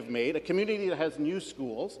that we have made, a community that has new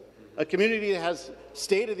schools, a community that has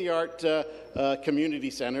state-of-the-art community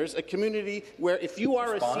centres, a community where if you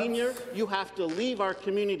are a senior, you have to leave our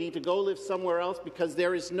community to go live somewhere else because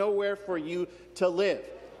there is nowhere for you to live.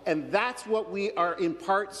 And that's what we are in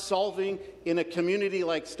part solving in a community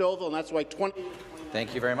like Stouffville, and that's why 20...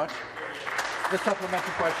 Thank you very much. The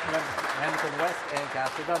supplementary question, Hamilton West and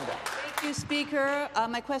Castle Dundas. Thank you, Speaker.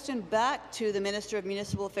 My question back to the Minister of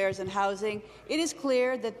Municipal Affairs and Housing. It is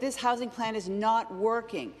clear that this housing plan is not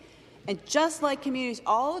working. And just like communities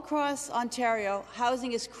all across Ontario,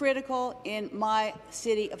 housing is critical in my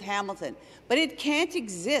city of Hamilton. But it can't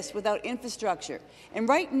exist without infrastructure. And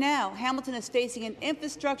right now, Hamilton is facing an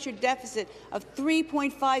infrastructure deficit of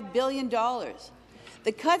 $3.5 billion.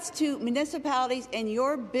 The cuts to municipalities in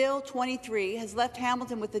your Bill 23 has left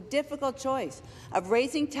Hamilton with the difficult choice of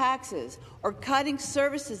raising taxes or cutting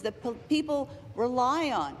services that people rely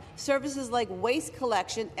on, services like waste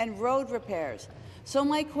collection and road repairs. So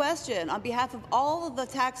my question, on behalf of all of the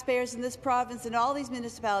taxpayers in this province and all these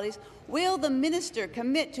municipalities, will the minister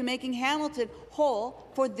commit to making Hamilton whole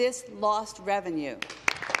for this lost revenue?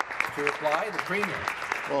 To reply, the Premier.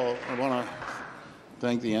 Well, I want to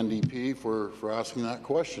thank the NDP for asking that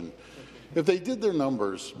question. If they did their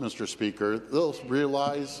numbers, Mr. Speaker, they'll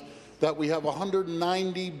realize that we have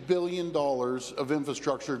 $190 billion of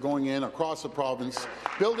infrastructure going in across the province,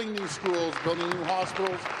 building new schools, building new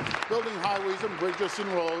hospitals, building highways and bridges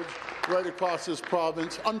and roads right across this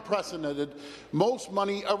province, unprecedented. Most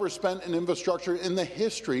money ever spent in infrastructure in the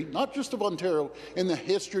history, not just of Ontario, in the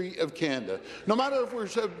history of Canada. No matter if we're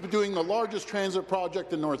doing the largest transit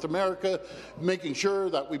project in North America, making sure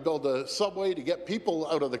that we build a subway to get people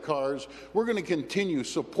out of the cars, we're going to continue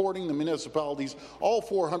supporting the municipalities, all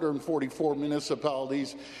 444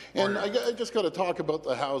 municipalities. And I just got to talk about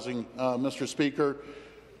the housing, Mr. Speaker.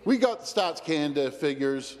 We got Stats Canada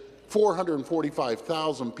figures.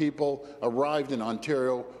 445,000 people arrived in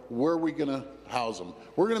Ontario. Where are we going to house them?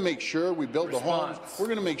 We're going to make sure we build the homes. We're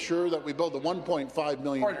going to make sure that we build the 1.5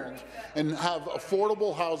 million homes and have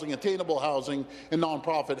affordable housing, attainable housing, and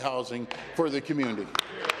nonprofit housing for the community.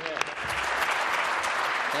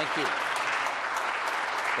 Thank you.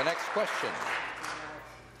 The next question.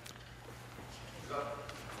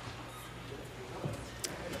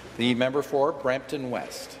 The member for Brampton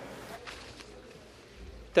West.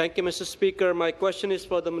 Thank you, Mr. Speaker. My question is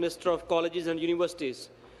for the Minister of Colleges and Universities.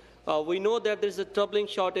 We know that there is a troubling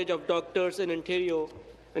shortage of doctors in Ontario,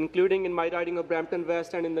 including in my riding of Brampton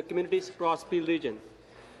West and in the communities across Peel region.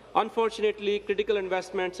 Unfortunately, critical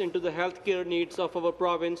investments into the healthcare needs of our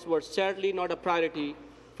province were sadly not a priority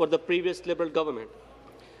for the previous Liberal government.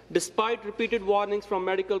 Despite repeated warnings from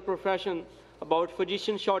medical profession about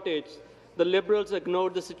physician shortage, the Liberals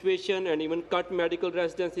ignored the situation and even cut medical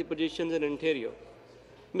residency positions in Ontario.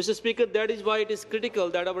 Mr. Speaker, that is why it is critical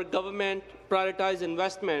that our government prioritize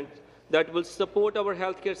investment that will support our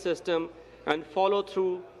healthcare system and follow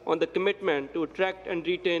through on the commitment to attract and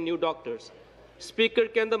retain new doctors. Speaker,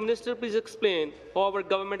 can the minister please explain how our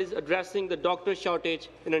government is addressing the doctor shortage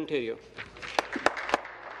in Ontario?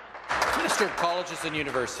 Minister of Colleges and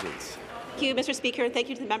Universities. Thank you, Mr. Speaker, and thank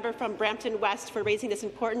you to the member from Brampton West for raising this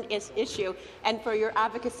important issue and for your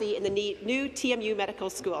advocacy in the new TMU Medical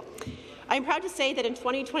School. I am proud to say that in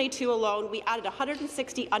 2022 alone, we added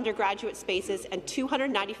 160 undergraduate spaces and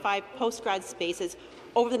 295 postgrad spaces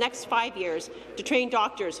over the next 5 years to train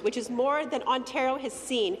doctors, which is more than Ontario has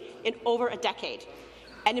seen in over a decade.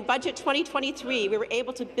 And in Budget 2023, we were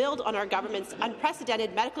able to build on our government's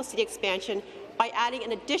unprecedented medical seat expansion by adding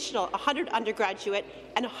an additional 100 undergraduate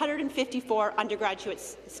and 154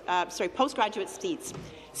 postgraduate seats.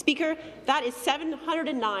 Speaker, that is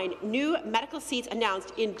 709 new medical seats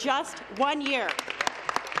announced in just 1 year.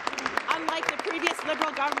 Unlike the previous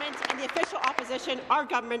Liberal government and the official opposition, our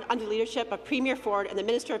government, under the leadership of Premier Ford and the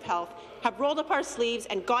Minister of Health, have rolled up our sleeves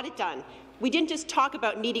and got it done. We didn't just talk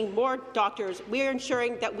about needing more doctors, we are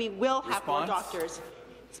ensuring that we will have more doctors.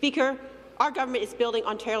 Speaker, Our government is building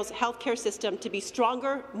Ontario's healthcare system to be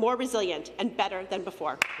stronger, more resilient, and better than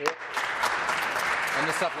before. And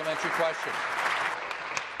the supplementary question.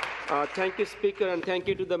 Thank you, Speaker, and thank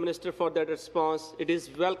you to the Minister for that response. It is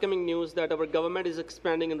welcoming news that our government is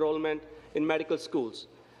expanding enrollment in medical schools.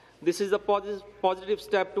 This is a positive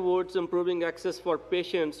step towards improving access for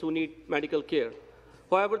patients who need medical care.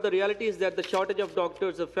 However, the reality is that the shortage of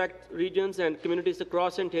doctors affects regions and communities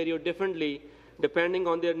across Ontario differently depending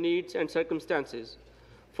on their needs and circumstances.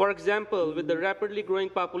 For example, with the rapidly growing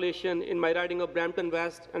population in my riding of Brampton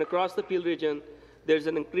West and across the Peel region, there is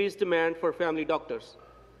an increased demand for family doctors.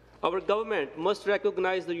 Our government must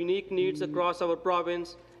recognize the unique needs across our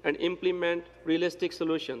province and implement realistic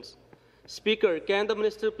solutions. Speaker, can the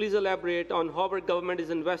Minister please elaborate on how our government is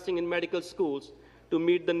investing in medical schools to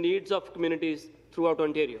meet the needs of communities throughout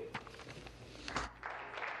Ontario?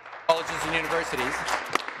 Colleges and universities.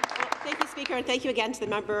 Thank you, Speaker, and thank you again to the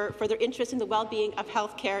member for their interest in the well-being of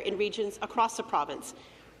health care in regions across the province.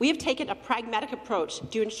 We have taken a pragmatic approach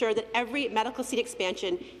to ensure that every medical seat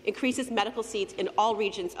expansion increases medical seats in all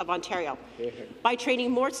regions of Ontario. By training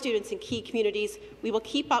more students in key communities, we will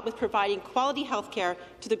keep up with providing quality health care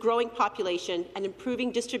to the growing population and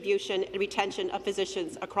improving distribution and retention of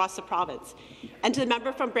physicians across the province. And to the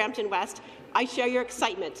member from Brampton West, I share your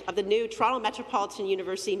excitement of the new Toronto Metropolitan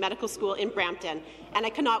University Medical School in Brampton, and I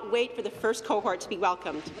cannot wait for the first cohort to be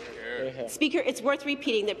welcomed. Speaker, it's worth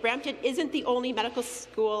repeating that Brampton isn't the only medical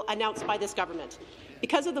school announced by this government.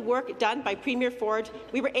 Because of the work done by Premier Ford,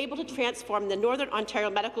 we were able to transform the Northern Ontario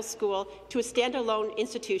Medical School to a standalone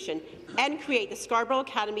institution and create the Scarborough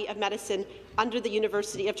Academy of Medicine under the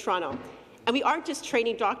University of Toronto. And we aren't just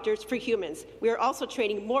training doctors for humans. We are also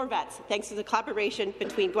training more vets, thanks to the collaboration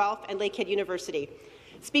between Guelph and Lakehead University.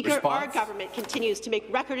 Speaker, our government continues to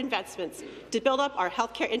make record investments to build up our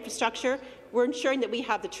healthcare infrastructure. We're ensuring that we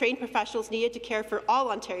have the trained professionals needed to care for all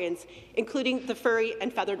Ontarians, including the furry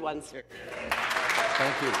and feathered ones.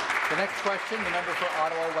 Thank you. The next question, the member for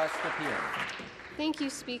Ottawa West Nepean. Thank you,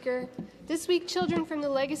 Speaker. This week, children from the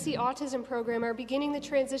Legacy Autism Program are beginning the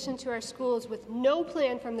transition to our schools with no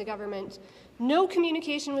plan from the government, no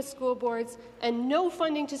communication with school boards, and no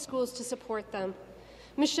funding to schools to support them.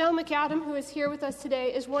 Michelle McAdam, who is here with us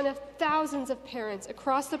today, is one of thousands of parents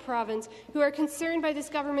across the province who are concerned by this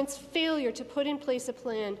government's failure to put in place a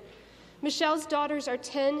plan. Michelle's daughters are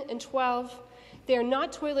 10 and 12. They are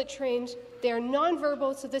not toilet trained. They are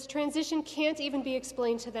nonverbal, so this transition can't even be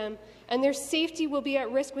explained to them, and their safety will be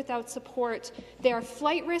at risk without support. They are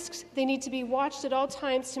flight risks. They need to be watched at all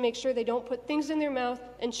times to make sure they don't put things in their mouth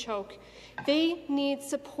and choke. They need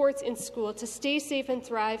supports in school to stay safe and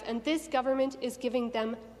thrive, and this government is giving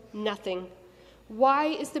them nothing. Why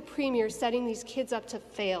is the Premier setting these kids up to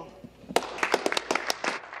fail?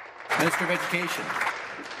 Minister of Education.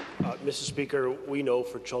 Mr. Speaker, we know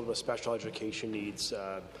for children with special education needs,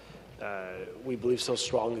 we believe so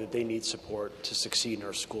strongly that they need support to succeed in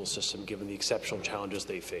our school system, given the exceptional challenges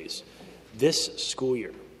they face. This school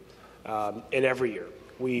year, and every year,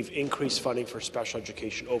 we've increased funding for special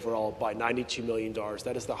education overall by $92 million.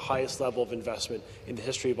 That is the highest level of investment in the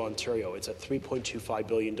history of Ontario. It's at $3.25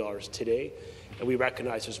 billion today, and we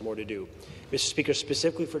recognize there's more to do. Mr. Speaker,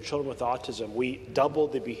 specifically for children with autism, we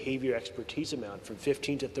doubled the behaviour expertise amount from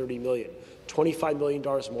 $15 to $30 million, $25 million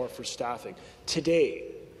more for staffing. Today,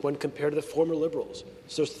 when compared to the former Liberals,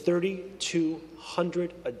 so there's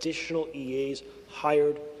 3,200 additional EAs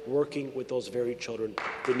hired working with those very children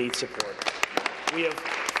that need support. We have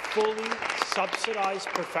fully subsidized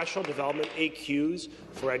professional development AQs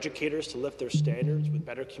for educators to lift their standards with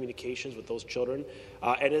better communications with those children.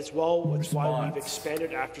 And as well, it's why we've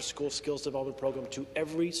expanded after-school skills development program to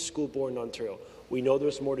every school board in Ontario. We know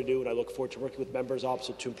there's more to do, and I look forward to working with members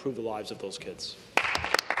opposite to improve the lives of those kids.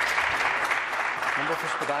 Member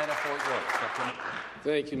for Spadina, Fort York.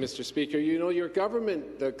 Thank you, Mr. Speaker. You know,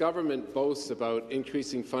 the government boasts about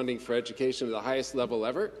increasing funding for education to the highest level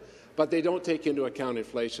ever, but they don't take into account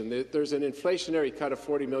inflation. There's an inflationary cut of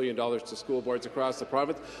 $40 million to school boards across the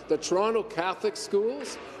province. The Toronto Catholic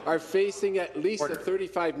schools are facing at least a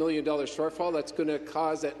 $35 million shortfall. That's going to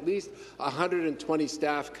cause at least 120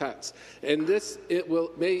 staff cuts. And this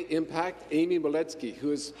may impact Amy Moletsky,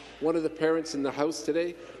 who is one of the parents in the House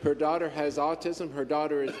today. Her daughter has autism. Her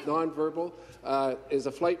daughter is nonverbal, is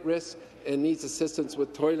a flight risk, and needs assistance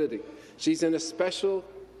with toileting. She's in a special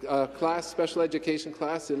education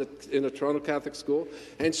class in a Toronto Catholic school,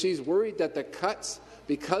 and she's worried that the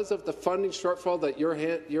because of the funding shortfall that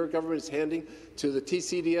your government is handing to the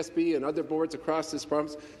TCDSB and other boards across this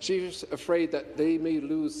province, she's afraid that they may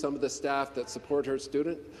lose some of the staff that support her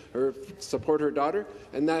student or support her daughter,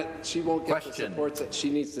 and that she won't get the supports that she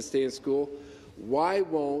needs to stay in school. Why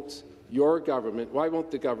won't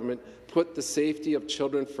the government put the safety of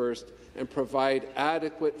children first and provide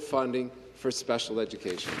adequate funding for special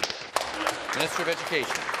education? Minister of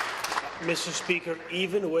Education. Mr. Speaker,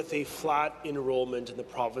 even with a flat enrollment in the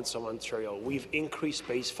province of Ontario, we've increased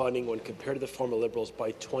base funding when compared to the former Liberals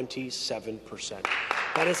by 27%.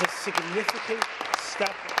 That is a significant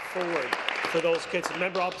step forward for those kids. And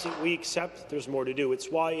member opposite, we accept there's more to do.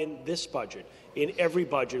 It's why in this budget, in every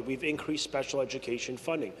budget, we've increased special education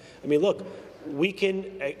funding. I mean, look, we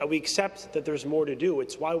accept that there's more to do.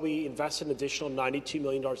 It's why we invested an additional $92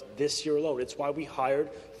 million this year alone. It's why we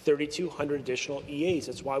hired 3,200 additional EAs.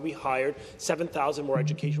 It's why we hired 7,000 more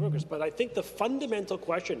education workers. But I think the fundamental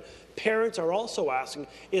question parents are also asking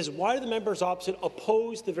is why do the members opposite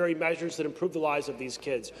oppose the very measures that improve the lives of these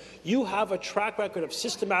kids? You have a track record of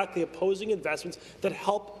systematically opposing investments that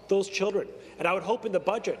help those children. And I would hope in the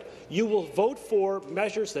budget you will vote for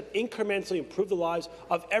measures that incrementally improve the lives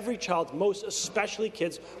of every child, most especially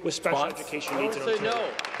kids with special education needs in Ontario.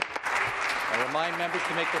 I remind members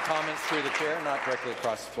to make their comments through the chair, not directly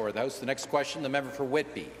across the floor of the House. The next question, the member for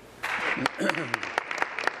Whitby.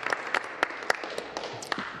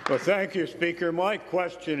 Well, thank you, Speaker. My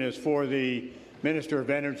question is for the Minister of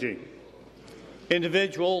Energy.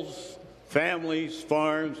 Individuals, families,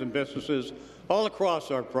 farms and businesses all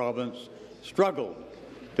across our province struggle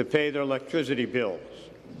to pay their electricity bills.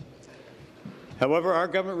 However, our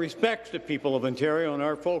government respects the people of Ontario, and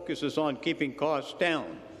our focus is on keeping costs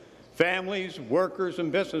down. Families, workers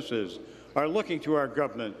and businesses are looking to our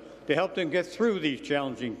government to help them get through these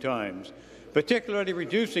challenging times, particularly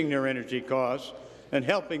reducing their energy costs and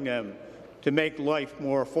helping them to make life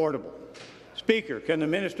more affordable. Speaker, can the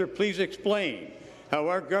minister please explain how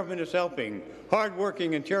our government is helping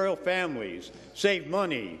hard-working Ontario families save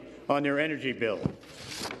money on their energy bill?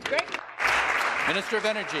 Minister of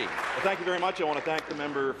Energy. Well, thank you very much. I want to thank the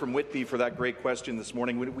member from Whitby for that great question this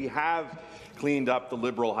morning. We have cleaned up the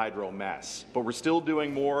Liberal hydro mess, but we're still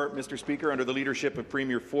doing more, Mr. Speaker, under the leadership of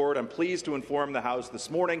Premier Ford. I'm pleased to inform the House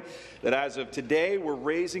this morning that as of today, we're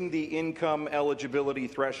raising the income eligibility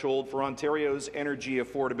threshold for Ontario's energy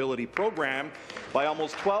affordability program by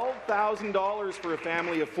almost $12,000 for a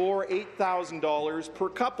family of four, $8,000 per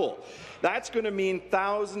couple. That's going to mean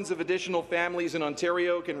thousands of additional families in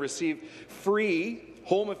Ontario can receive free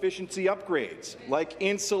home efficiency upgrades like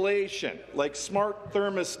insulation, like smart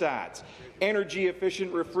thermostats,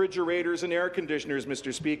 energy-efficient refrigerators and air conditioners,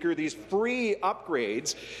 Mr. Speaker. These free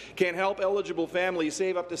upgrades can help eligible families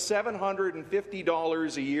save up to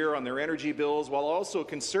 $750 a year on their energy bills while also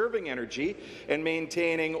conserving energy and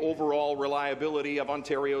maintaining overall reliability of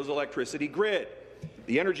Ontario's electricity grid.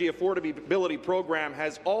 The Energy Affordability Program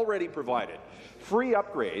has already provided free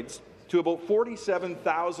upgrades to about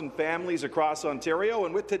 47,000 families across Ontario,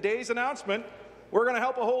 and with today's announcement, we're going to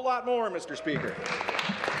help a whole lot more, Mr. Speaker.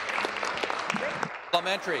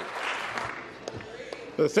 Parliamentary.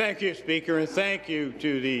 Thank you, Speaker, and thank you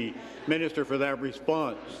to the Minister for that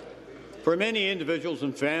response. For many individuals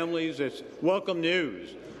and families, it's welcome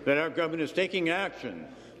news that our government is taking action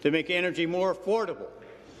to make energy more affordable,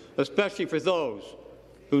 especially for those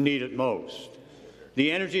who need it most.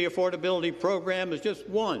 The Energy Affordability Program is just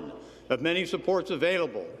one of many supports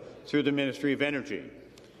available through the Ministry of Energy.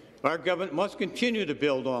 Our government must continue to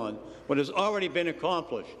build on what has already been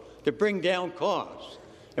accomplished to bring down costs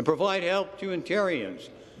and provide help to Ontarians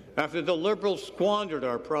after the Liberals squandered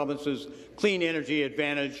our province's clean energy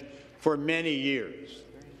advantage for many years.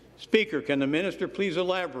 Speaker, can the minister please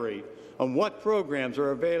elaborate on what programs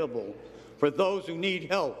are available for those who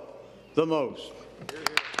need help the most?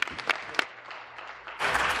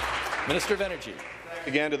 Minister of Energy.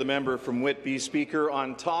 Again to the member from Whitby. Speaker,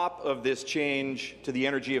 on top of this change to the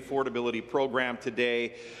Energy Affordability Program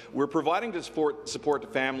today, we're providing support to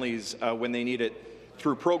families when they need it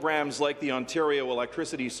through programs like the Ontario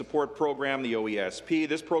Electricity Support Program, the OESP.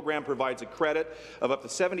 This program provides a credit of up to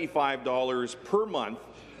 $75 per month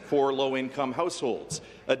for low-income households.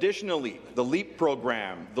 Additionally, the LEAP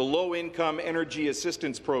program, the Low-Income Energy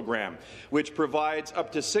Assistance Program, which provides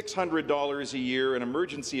up to $600 a year in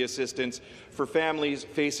emergency assistance for families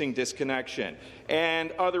facing disconnection,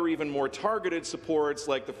 and other even more targeted supports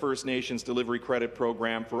like the First Nations Delivery Credit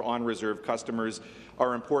Program for on-reserve customers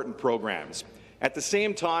are important programs. At the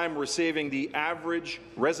same time, we're saving the average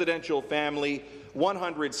residential family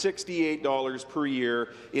 $168 per year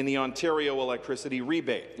in the Ontario electricity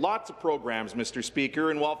rebate. Lots of programs, Mr.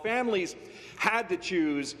 Speaker, and while families had to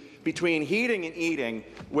choose between heating and eating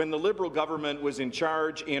when the Liberal government was in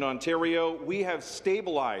charge in Ontario, we have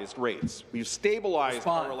stabilized rates. We've stabilized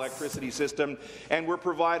our electricity system, and we're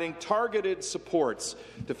providing targeted supports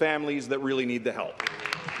to families that really need the help.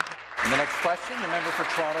 And the next question, the member for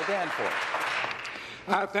Toronto Danforth.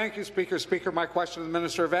 Thank you, Speaker. Speaker, my question to the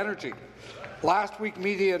Minister of Energy. Last week,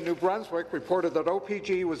 media in New Brunswick reported that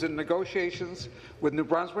OPG was in negotiations with New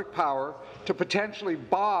Brunswick Power to potentially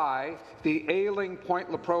buy the ailing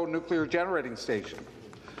Point Lepreau nuclear generating station.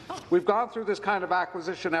 We've gone through this kind of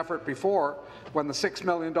acquisition effort before when the $6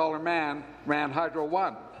 million man ran Hydro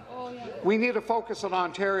One. We need to focus on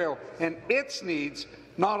Ontario and its needs,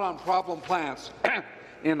 not on problem plants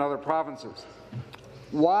in other provinces.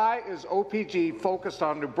 Why is OPG focused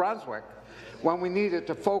on New Brunswick when we need it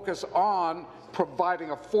to focus on providing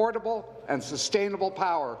affordable and sustainable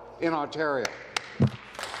power in Ontario?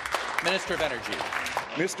 Minister of Energy.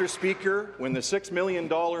 Mr. Speaker, when the $6 million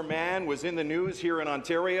man was in the news here in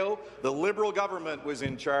Ontario, the Liberal government was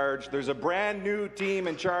in charge. There's a brand new team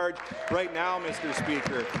in charge right now, Mr.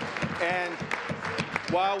 Speaker. And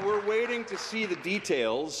while we're waiting to see the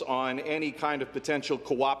details on any kind of potential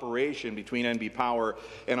cooperation between NB Power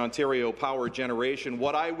and Ontario Power Generation,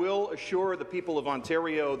 what I will assure the people of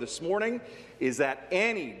Ontario this morning is that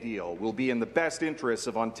any deal will be in the best interests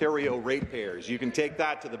of Ontario ratepayers. You can take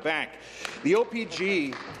that to the bank.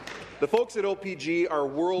 The folks at OPG are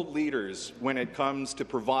world leaders when it comes to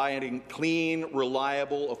providing clean,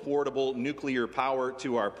 reliable, affordable nuclear power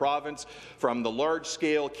to our province, from the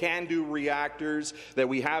large-scale CANDU reactors that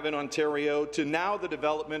we have in Ontario to now the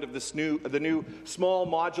development of the new small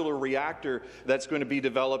modular reactor that's going to be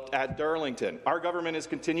developed at Darlington. Our government has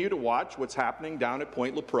continued to watch what's happening down at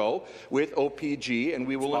Point Lepreau with OPG, and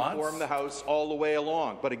we will inform the House all the way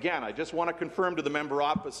along. But again, I just want to confirm to the member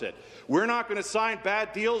opposite, we're not going to sign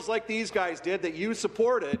bad deals like these guys did that you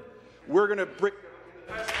supported. We're going to bring.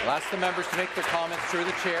 I'll ask the members to make their comments through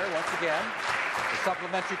the chair once again. A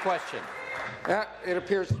supplementary question. It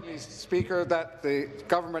appears to me, Speaker, that the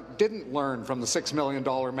government didn't learn from the $6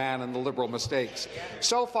 million man and the Liberal mistakes.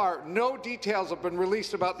 So far, no details have been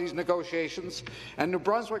released about these negotiations, and New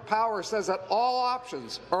Brunswick Power says that all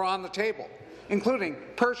options are on the table, including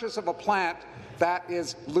purchase of a plant that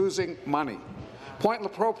is losing money. Point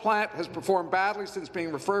Lepreau plant has performed badly since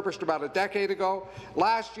being refurbished about a decade ago.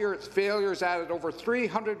 Last year, its failures added over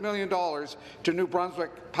 $300 million to New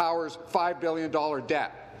Brunswick Power's $5 billion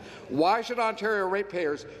debt. Why should Ontario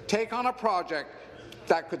ratepayers take on a project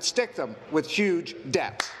that could stick them with huge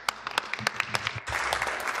debts?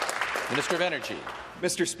 Minister of Energy.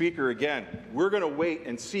 Mr. Speaker, again, we're going to wait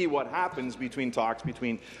and see what happens between talks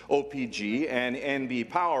between OPG and NB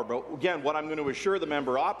Power. But again, what I'm going to assure the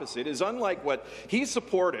member opposite is, unlike what he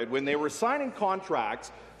supported when they were signing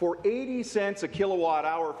contracts for 80 cents a kilowatt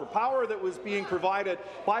hour for power that was being provided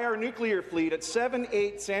by our nuclear fleet at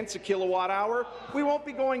 7-8 cents a kilowatt hour, we won't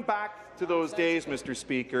be going back to those days, Mr.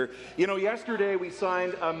 Speaker. You know, yesterday we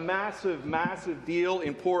signed a massive, massive deal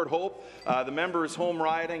in Port Hope, the member's home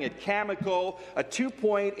riding at Cameco, a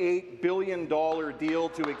 $2.8 billion deal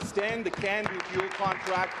to extend the CANDU fuel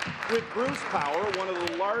contract with Bruce Power, one of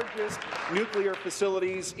the largest nuclear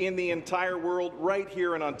facilities in the entire world, right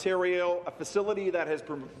here in Ontario, a facility that has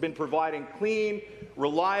been providing clean,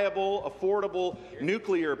 reliable, affordable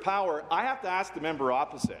nuclear power. I have to ask the member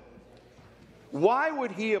opposite, why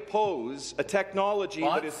would he oppose a technology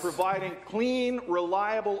that is providing clean,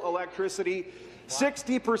 reliable electricity,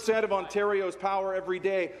 60% of Ontario's power every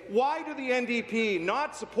day? Why do the NDP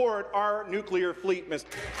not support our nuclear fleet, Mr.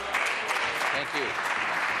 Thank you.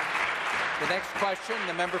 The next question,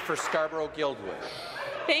 the member for Scarborough-Guildwood.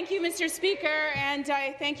 Thank you, Mr. Speaker, and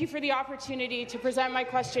I thank you for the opportunity to present my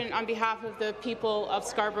question on behalf of the people of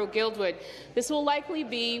Scarborough-Guildwood. This will likely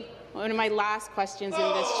be one of my last questions in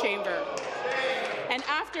this chamber. And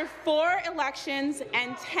after 4 elections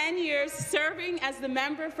and 10 years serving as the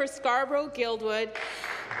member for Scarborough-Guildwood,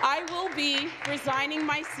 I will be resigning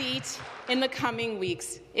my seat in the coming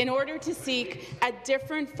weeks in order to seek a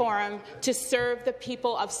different forum to serve the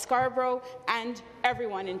people of Scarborough and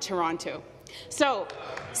everyone in Toronto. So,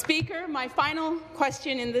 Speaker, my final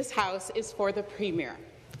question in this House is for the Premier.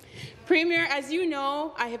 Premier, as you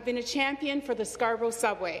know, I have been a champion for the Scarborough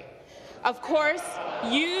subway. Of course,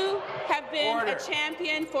 you have been a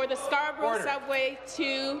champion for the Scarborough subway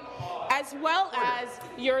too, as well as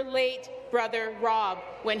your late brother Rob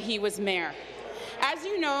when he was mayor. As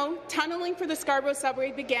you know, tunneling for the Scarborough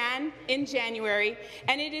subway began in January,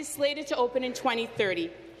 and it is slated to open in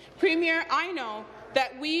 2030. Premier, I know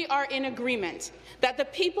that we are in agreement that the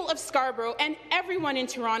people of Scarborough and everyone in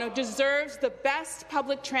Toronto deserves the best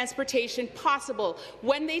public transportation possible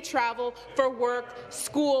when they travel for work,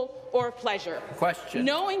 school, or pleasure. Question.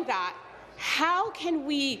 Knowing that, how can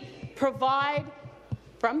we provide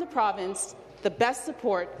from the province the best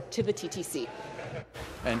support to the TTC?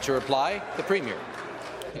 And to reply, the Premier.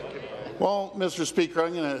 Well, Mr. Speaker,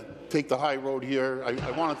 I'm going to take the high road here.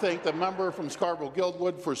 I want to thank the member from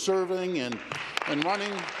Scarborough-Guildwood for serving and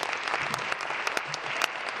running.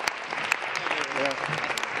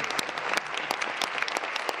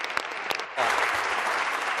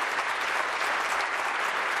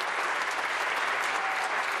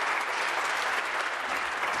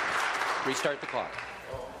 Restart the clock.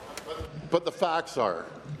 But the facts are,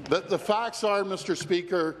 Mr.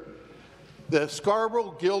 Speaker, the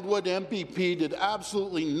Scarborough-Guildwood MPP did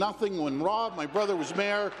absolutely nothing when Rob, my brother, was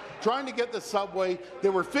mayor, trying to get the subway. They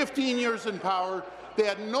were 15 years in power. They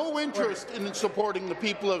had no interest in supporting the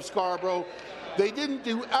people of Scarborough. They didn't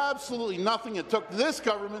do absolutely nothing. It took this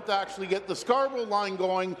government to actually get the Scarborough line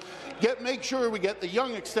going, make sure we get the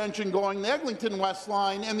Yonge extension going, the Eglinton West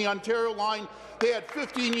line, and the Ontario line. They had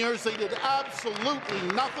 15 years. They did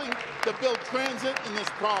absolutely nothing to build transit in this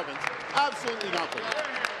province. Absolutely nothing.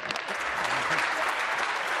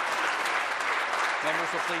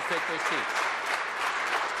 Members will please take their seats.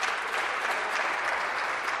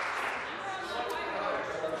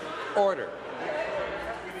 Order.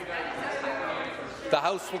 The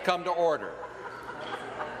House will come to order.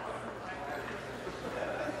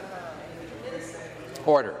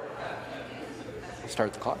 Order.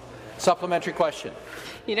 Start the clock. Supplementary question.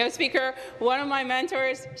 You know, Speaker, one of my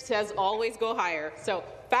mentors says always go higher. So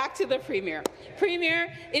back to the Premier.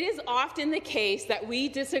 Premier, it is often the case that we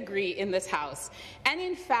disagree in this House. And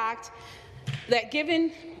in fact, that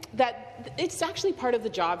given that it's actually part of the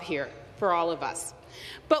job here for all of us.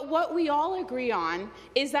 But what we all agree on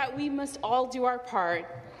is that we must all do our part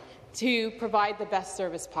to provide the best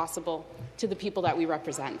service possible to the people that we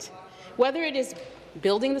represent. Whether it is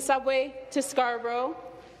building the subway to Scarborough,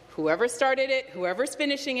 whoever started it, whoever's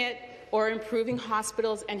finishing it, or improving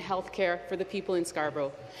hospitals and health care for the people in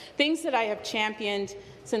Scarborough, things that I have championed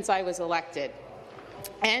since I was elected.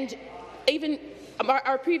 And even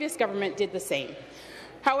our previous government did the same.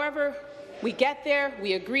 However, we get there,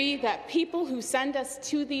 we agree that people who send us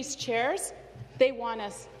to these chairs, they want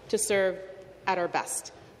us to serve at our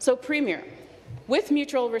best. So, Premier, with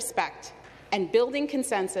mutual respect and building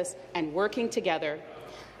consensus and working together,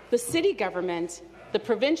 the city government, the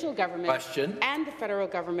provincial government, and the federal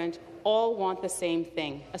government all want the same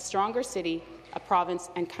thing, a stronger city, a province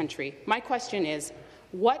and country. My question is,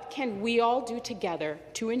 what can we all do together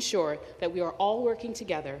to ensure that we are all working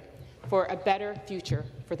together for a better future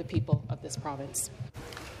for the people of this province?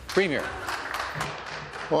 Premier.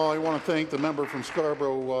 Well, I want to thank the member from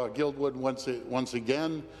Scarborough-Guildwood once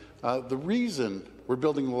again. The reason we're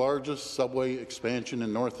building the largest subway expansion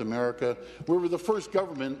in North America, we were the first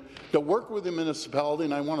government to work with the municipality,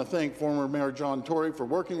 and I want to thank former Mayor John Tory for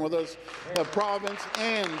working with us, the province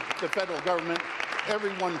and the federal government.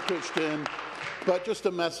 Everyone pitched in. But just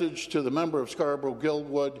a message to the member of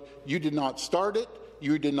Scarborough-Guildwood, you did not start it,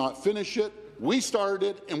 you did not finish it, we started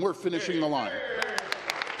it, and we're finishing the line.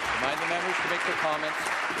 Remind the members to make their comments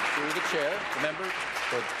through the chair. The member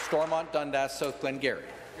for Stormont, Dundas, South Glengarry.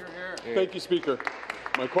 Thank you, Speaker.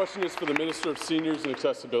 My question is for the Minister of Seniors and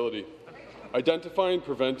Accessibility. Identifying,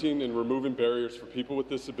 preventing and removing barriers for people with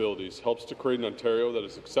disabilities helps to create an Ontario that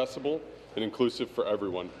is accessible and inclusive for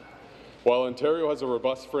everyone. While Ontario has a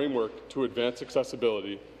robust framework to advance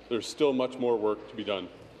accessibility, there's still much more work to be done.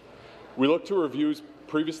 We look to reviews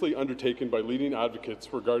previously undertaken by leading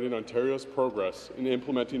advocates regarding Ontario's progress in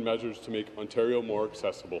implementing measures to make Ontario more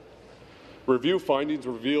accessible. Review findings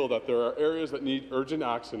reveal that there are areas that need urgent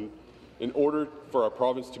action in order for our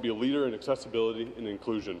province to be a leader in accessibility and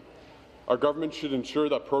inclusion. Our government should ensure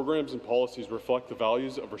that programs and policies reflect the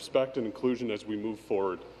values of respect and inclusion as we move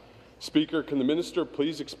forward. Speaker, can the minister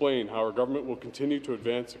please explain how our government will continue to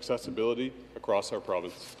advance accessibility across our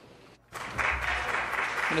province?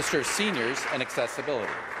 Minister of Seniors and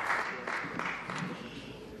Accessibility.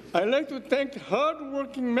 I'd like to thank the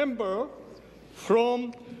hard-working member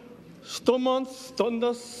from Stormont,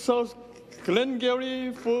 Dundas, South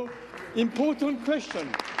Glengarry for important question.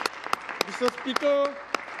 Mr. Speaker,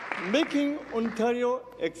 making Ontario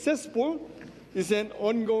accessible is an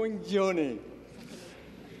ongoing journey.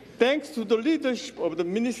 Thanks to the leadership of the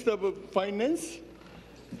Minister of Finance,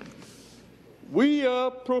 we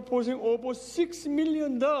are proposing over $6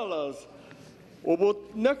 million over the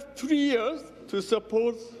next 3 years to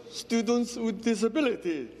support students with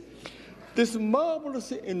disabilities. This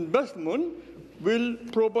marvelous investment will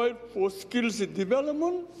provide for skills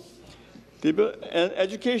development and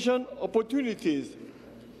education opportunities.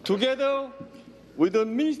 Together with the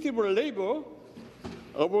Ministry of Labour,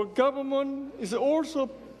 our government is also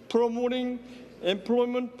promoting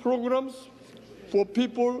employment programs for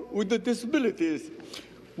people with disabilities.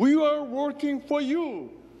 We are working for you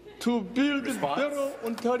to build a better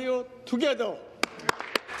Ontario together.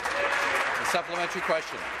 A supplementary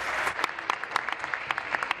question.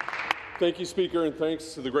 Thank you, Speaker, and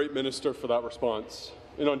thanks to the great minister for that response.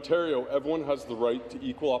 In Ontario, everyone has the right to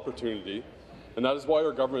equal opportunity, and that is why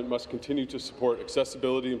our government must continue to support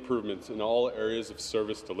accessibility improvements in all areas of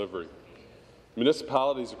service delivery.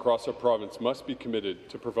 Municipalities across our province must be committed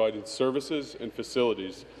to providing services and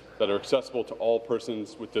facilities that are accessible to all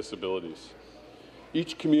persons with disabilities.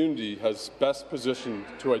 Each community has best positioned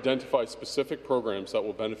to identify specific programs that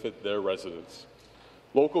will benefit their residents.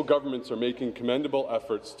 Local governments are making commendable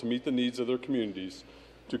efforts to meet the needs of their communities,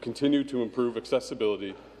 to continue to improve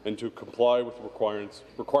accessibility and to comply with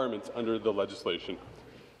requirements under the legislation.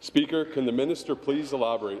 Speaker, can the minister please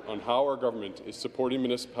elaborate on how our government is supporting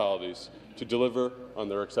municipalities to deliver on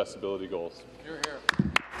their accessibility goals?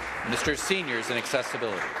 Minister of Seniors and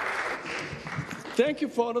Accessibility. Thank you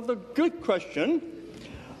for the good question.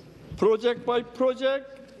 Project by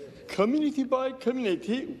project, community by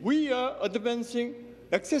community, we are advancing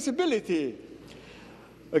accessibility.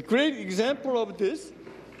 A great example of this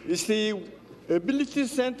is the Ability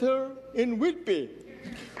Center in Whitby.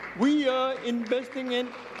 We are investing an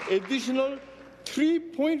additional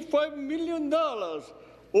 $3.5 million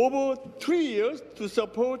over 3 years to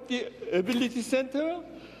support the Ability Center,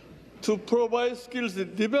 to provide skills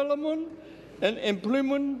development and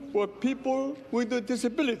employment for people with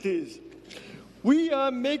disabilities. We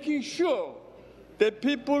are making sure that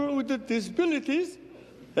people with disabilities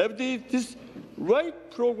have this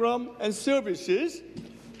right program and services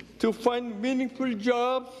to find meaningful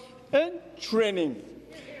jobs and training.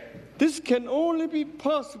 This can only be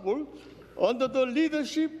possible under the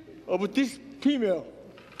leadership of this Premier.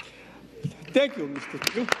 Thank you, Mr.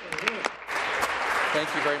 Speaker.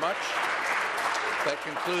 Thank you very much. That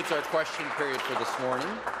concludes our question period for this morning.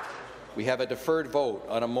 We have a deferred vote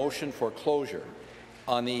on a motion for closure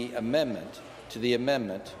on the amendment to the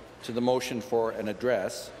motion for an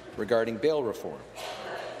address regarding bail reform.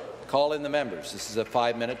 Call in the members. This is a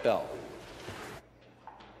 5-minute bell.